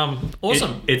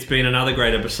 Awesome. It's been another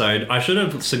great episode. I should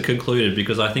have concluded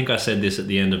because I think I said this at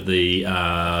the end of the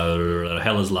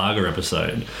Heller's Lager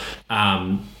episode.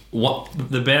 What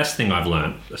the best thing I've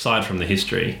learned, aside from the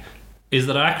history, is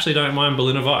that I actually don't mind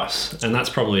Berliner Weiss, and that's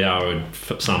probably how I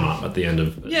would sum up at the end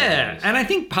of it. Yeah, and I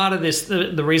think part of this,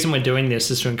 the reason we're doing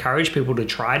this is to encourage people to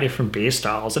try different beer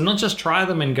styles and not just try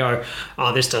them and go,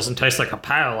 oh, this doesn't taste like a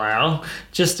pale ale.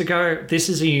 Just to go, this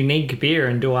is a unique beer,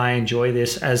 and do I enjoy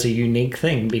this as a unique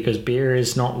thing? Because beer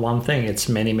is not one thing; it's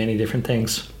many, many different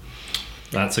things.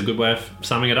 That's a good way of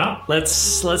summing it up.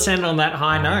 Let's end on that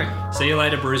high note. See you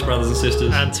later, Brews brothers and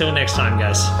sisters. Until next time,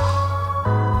 guys.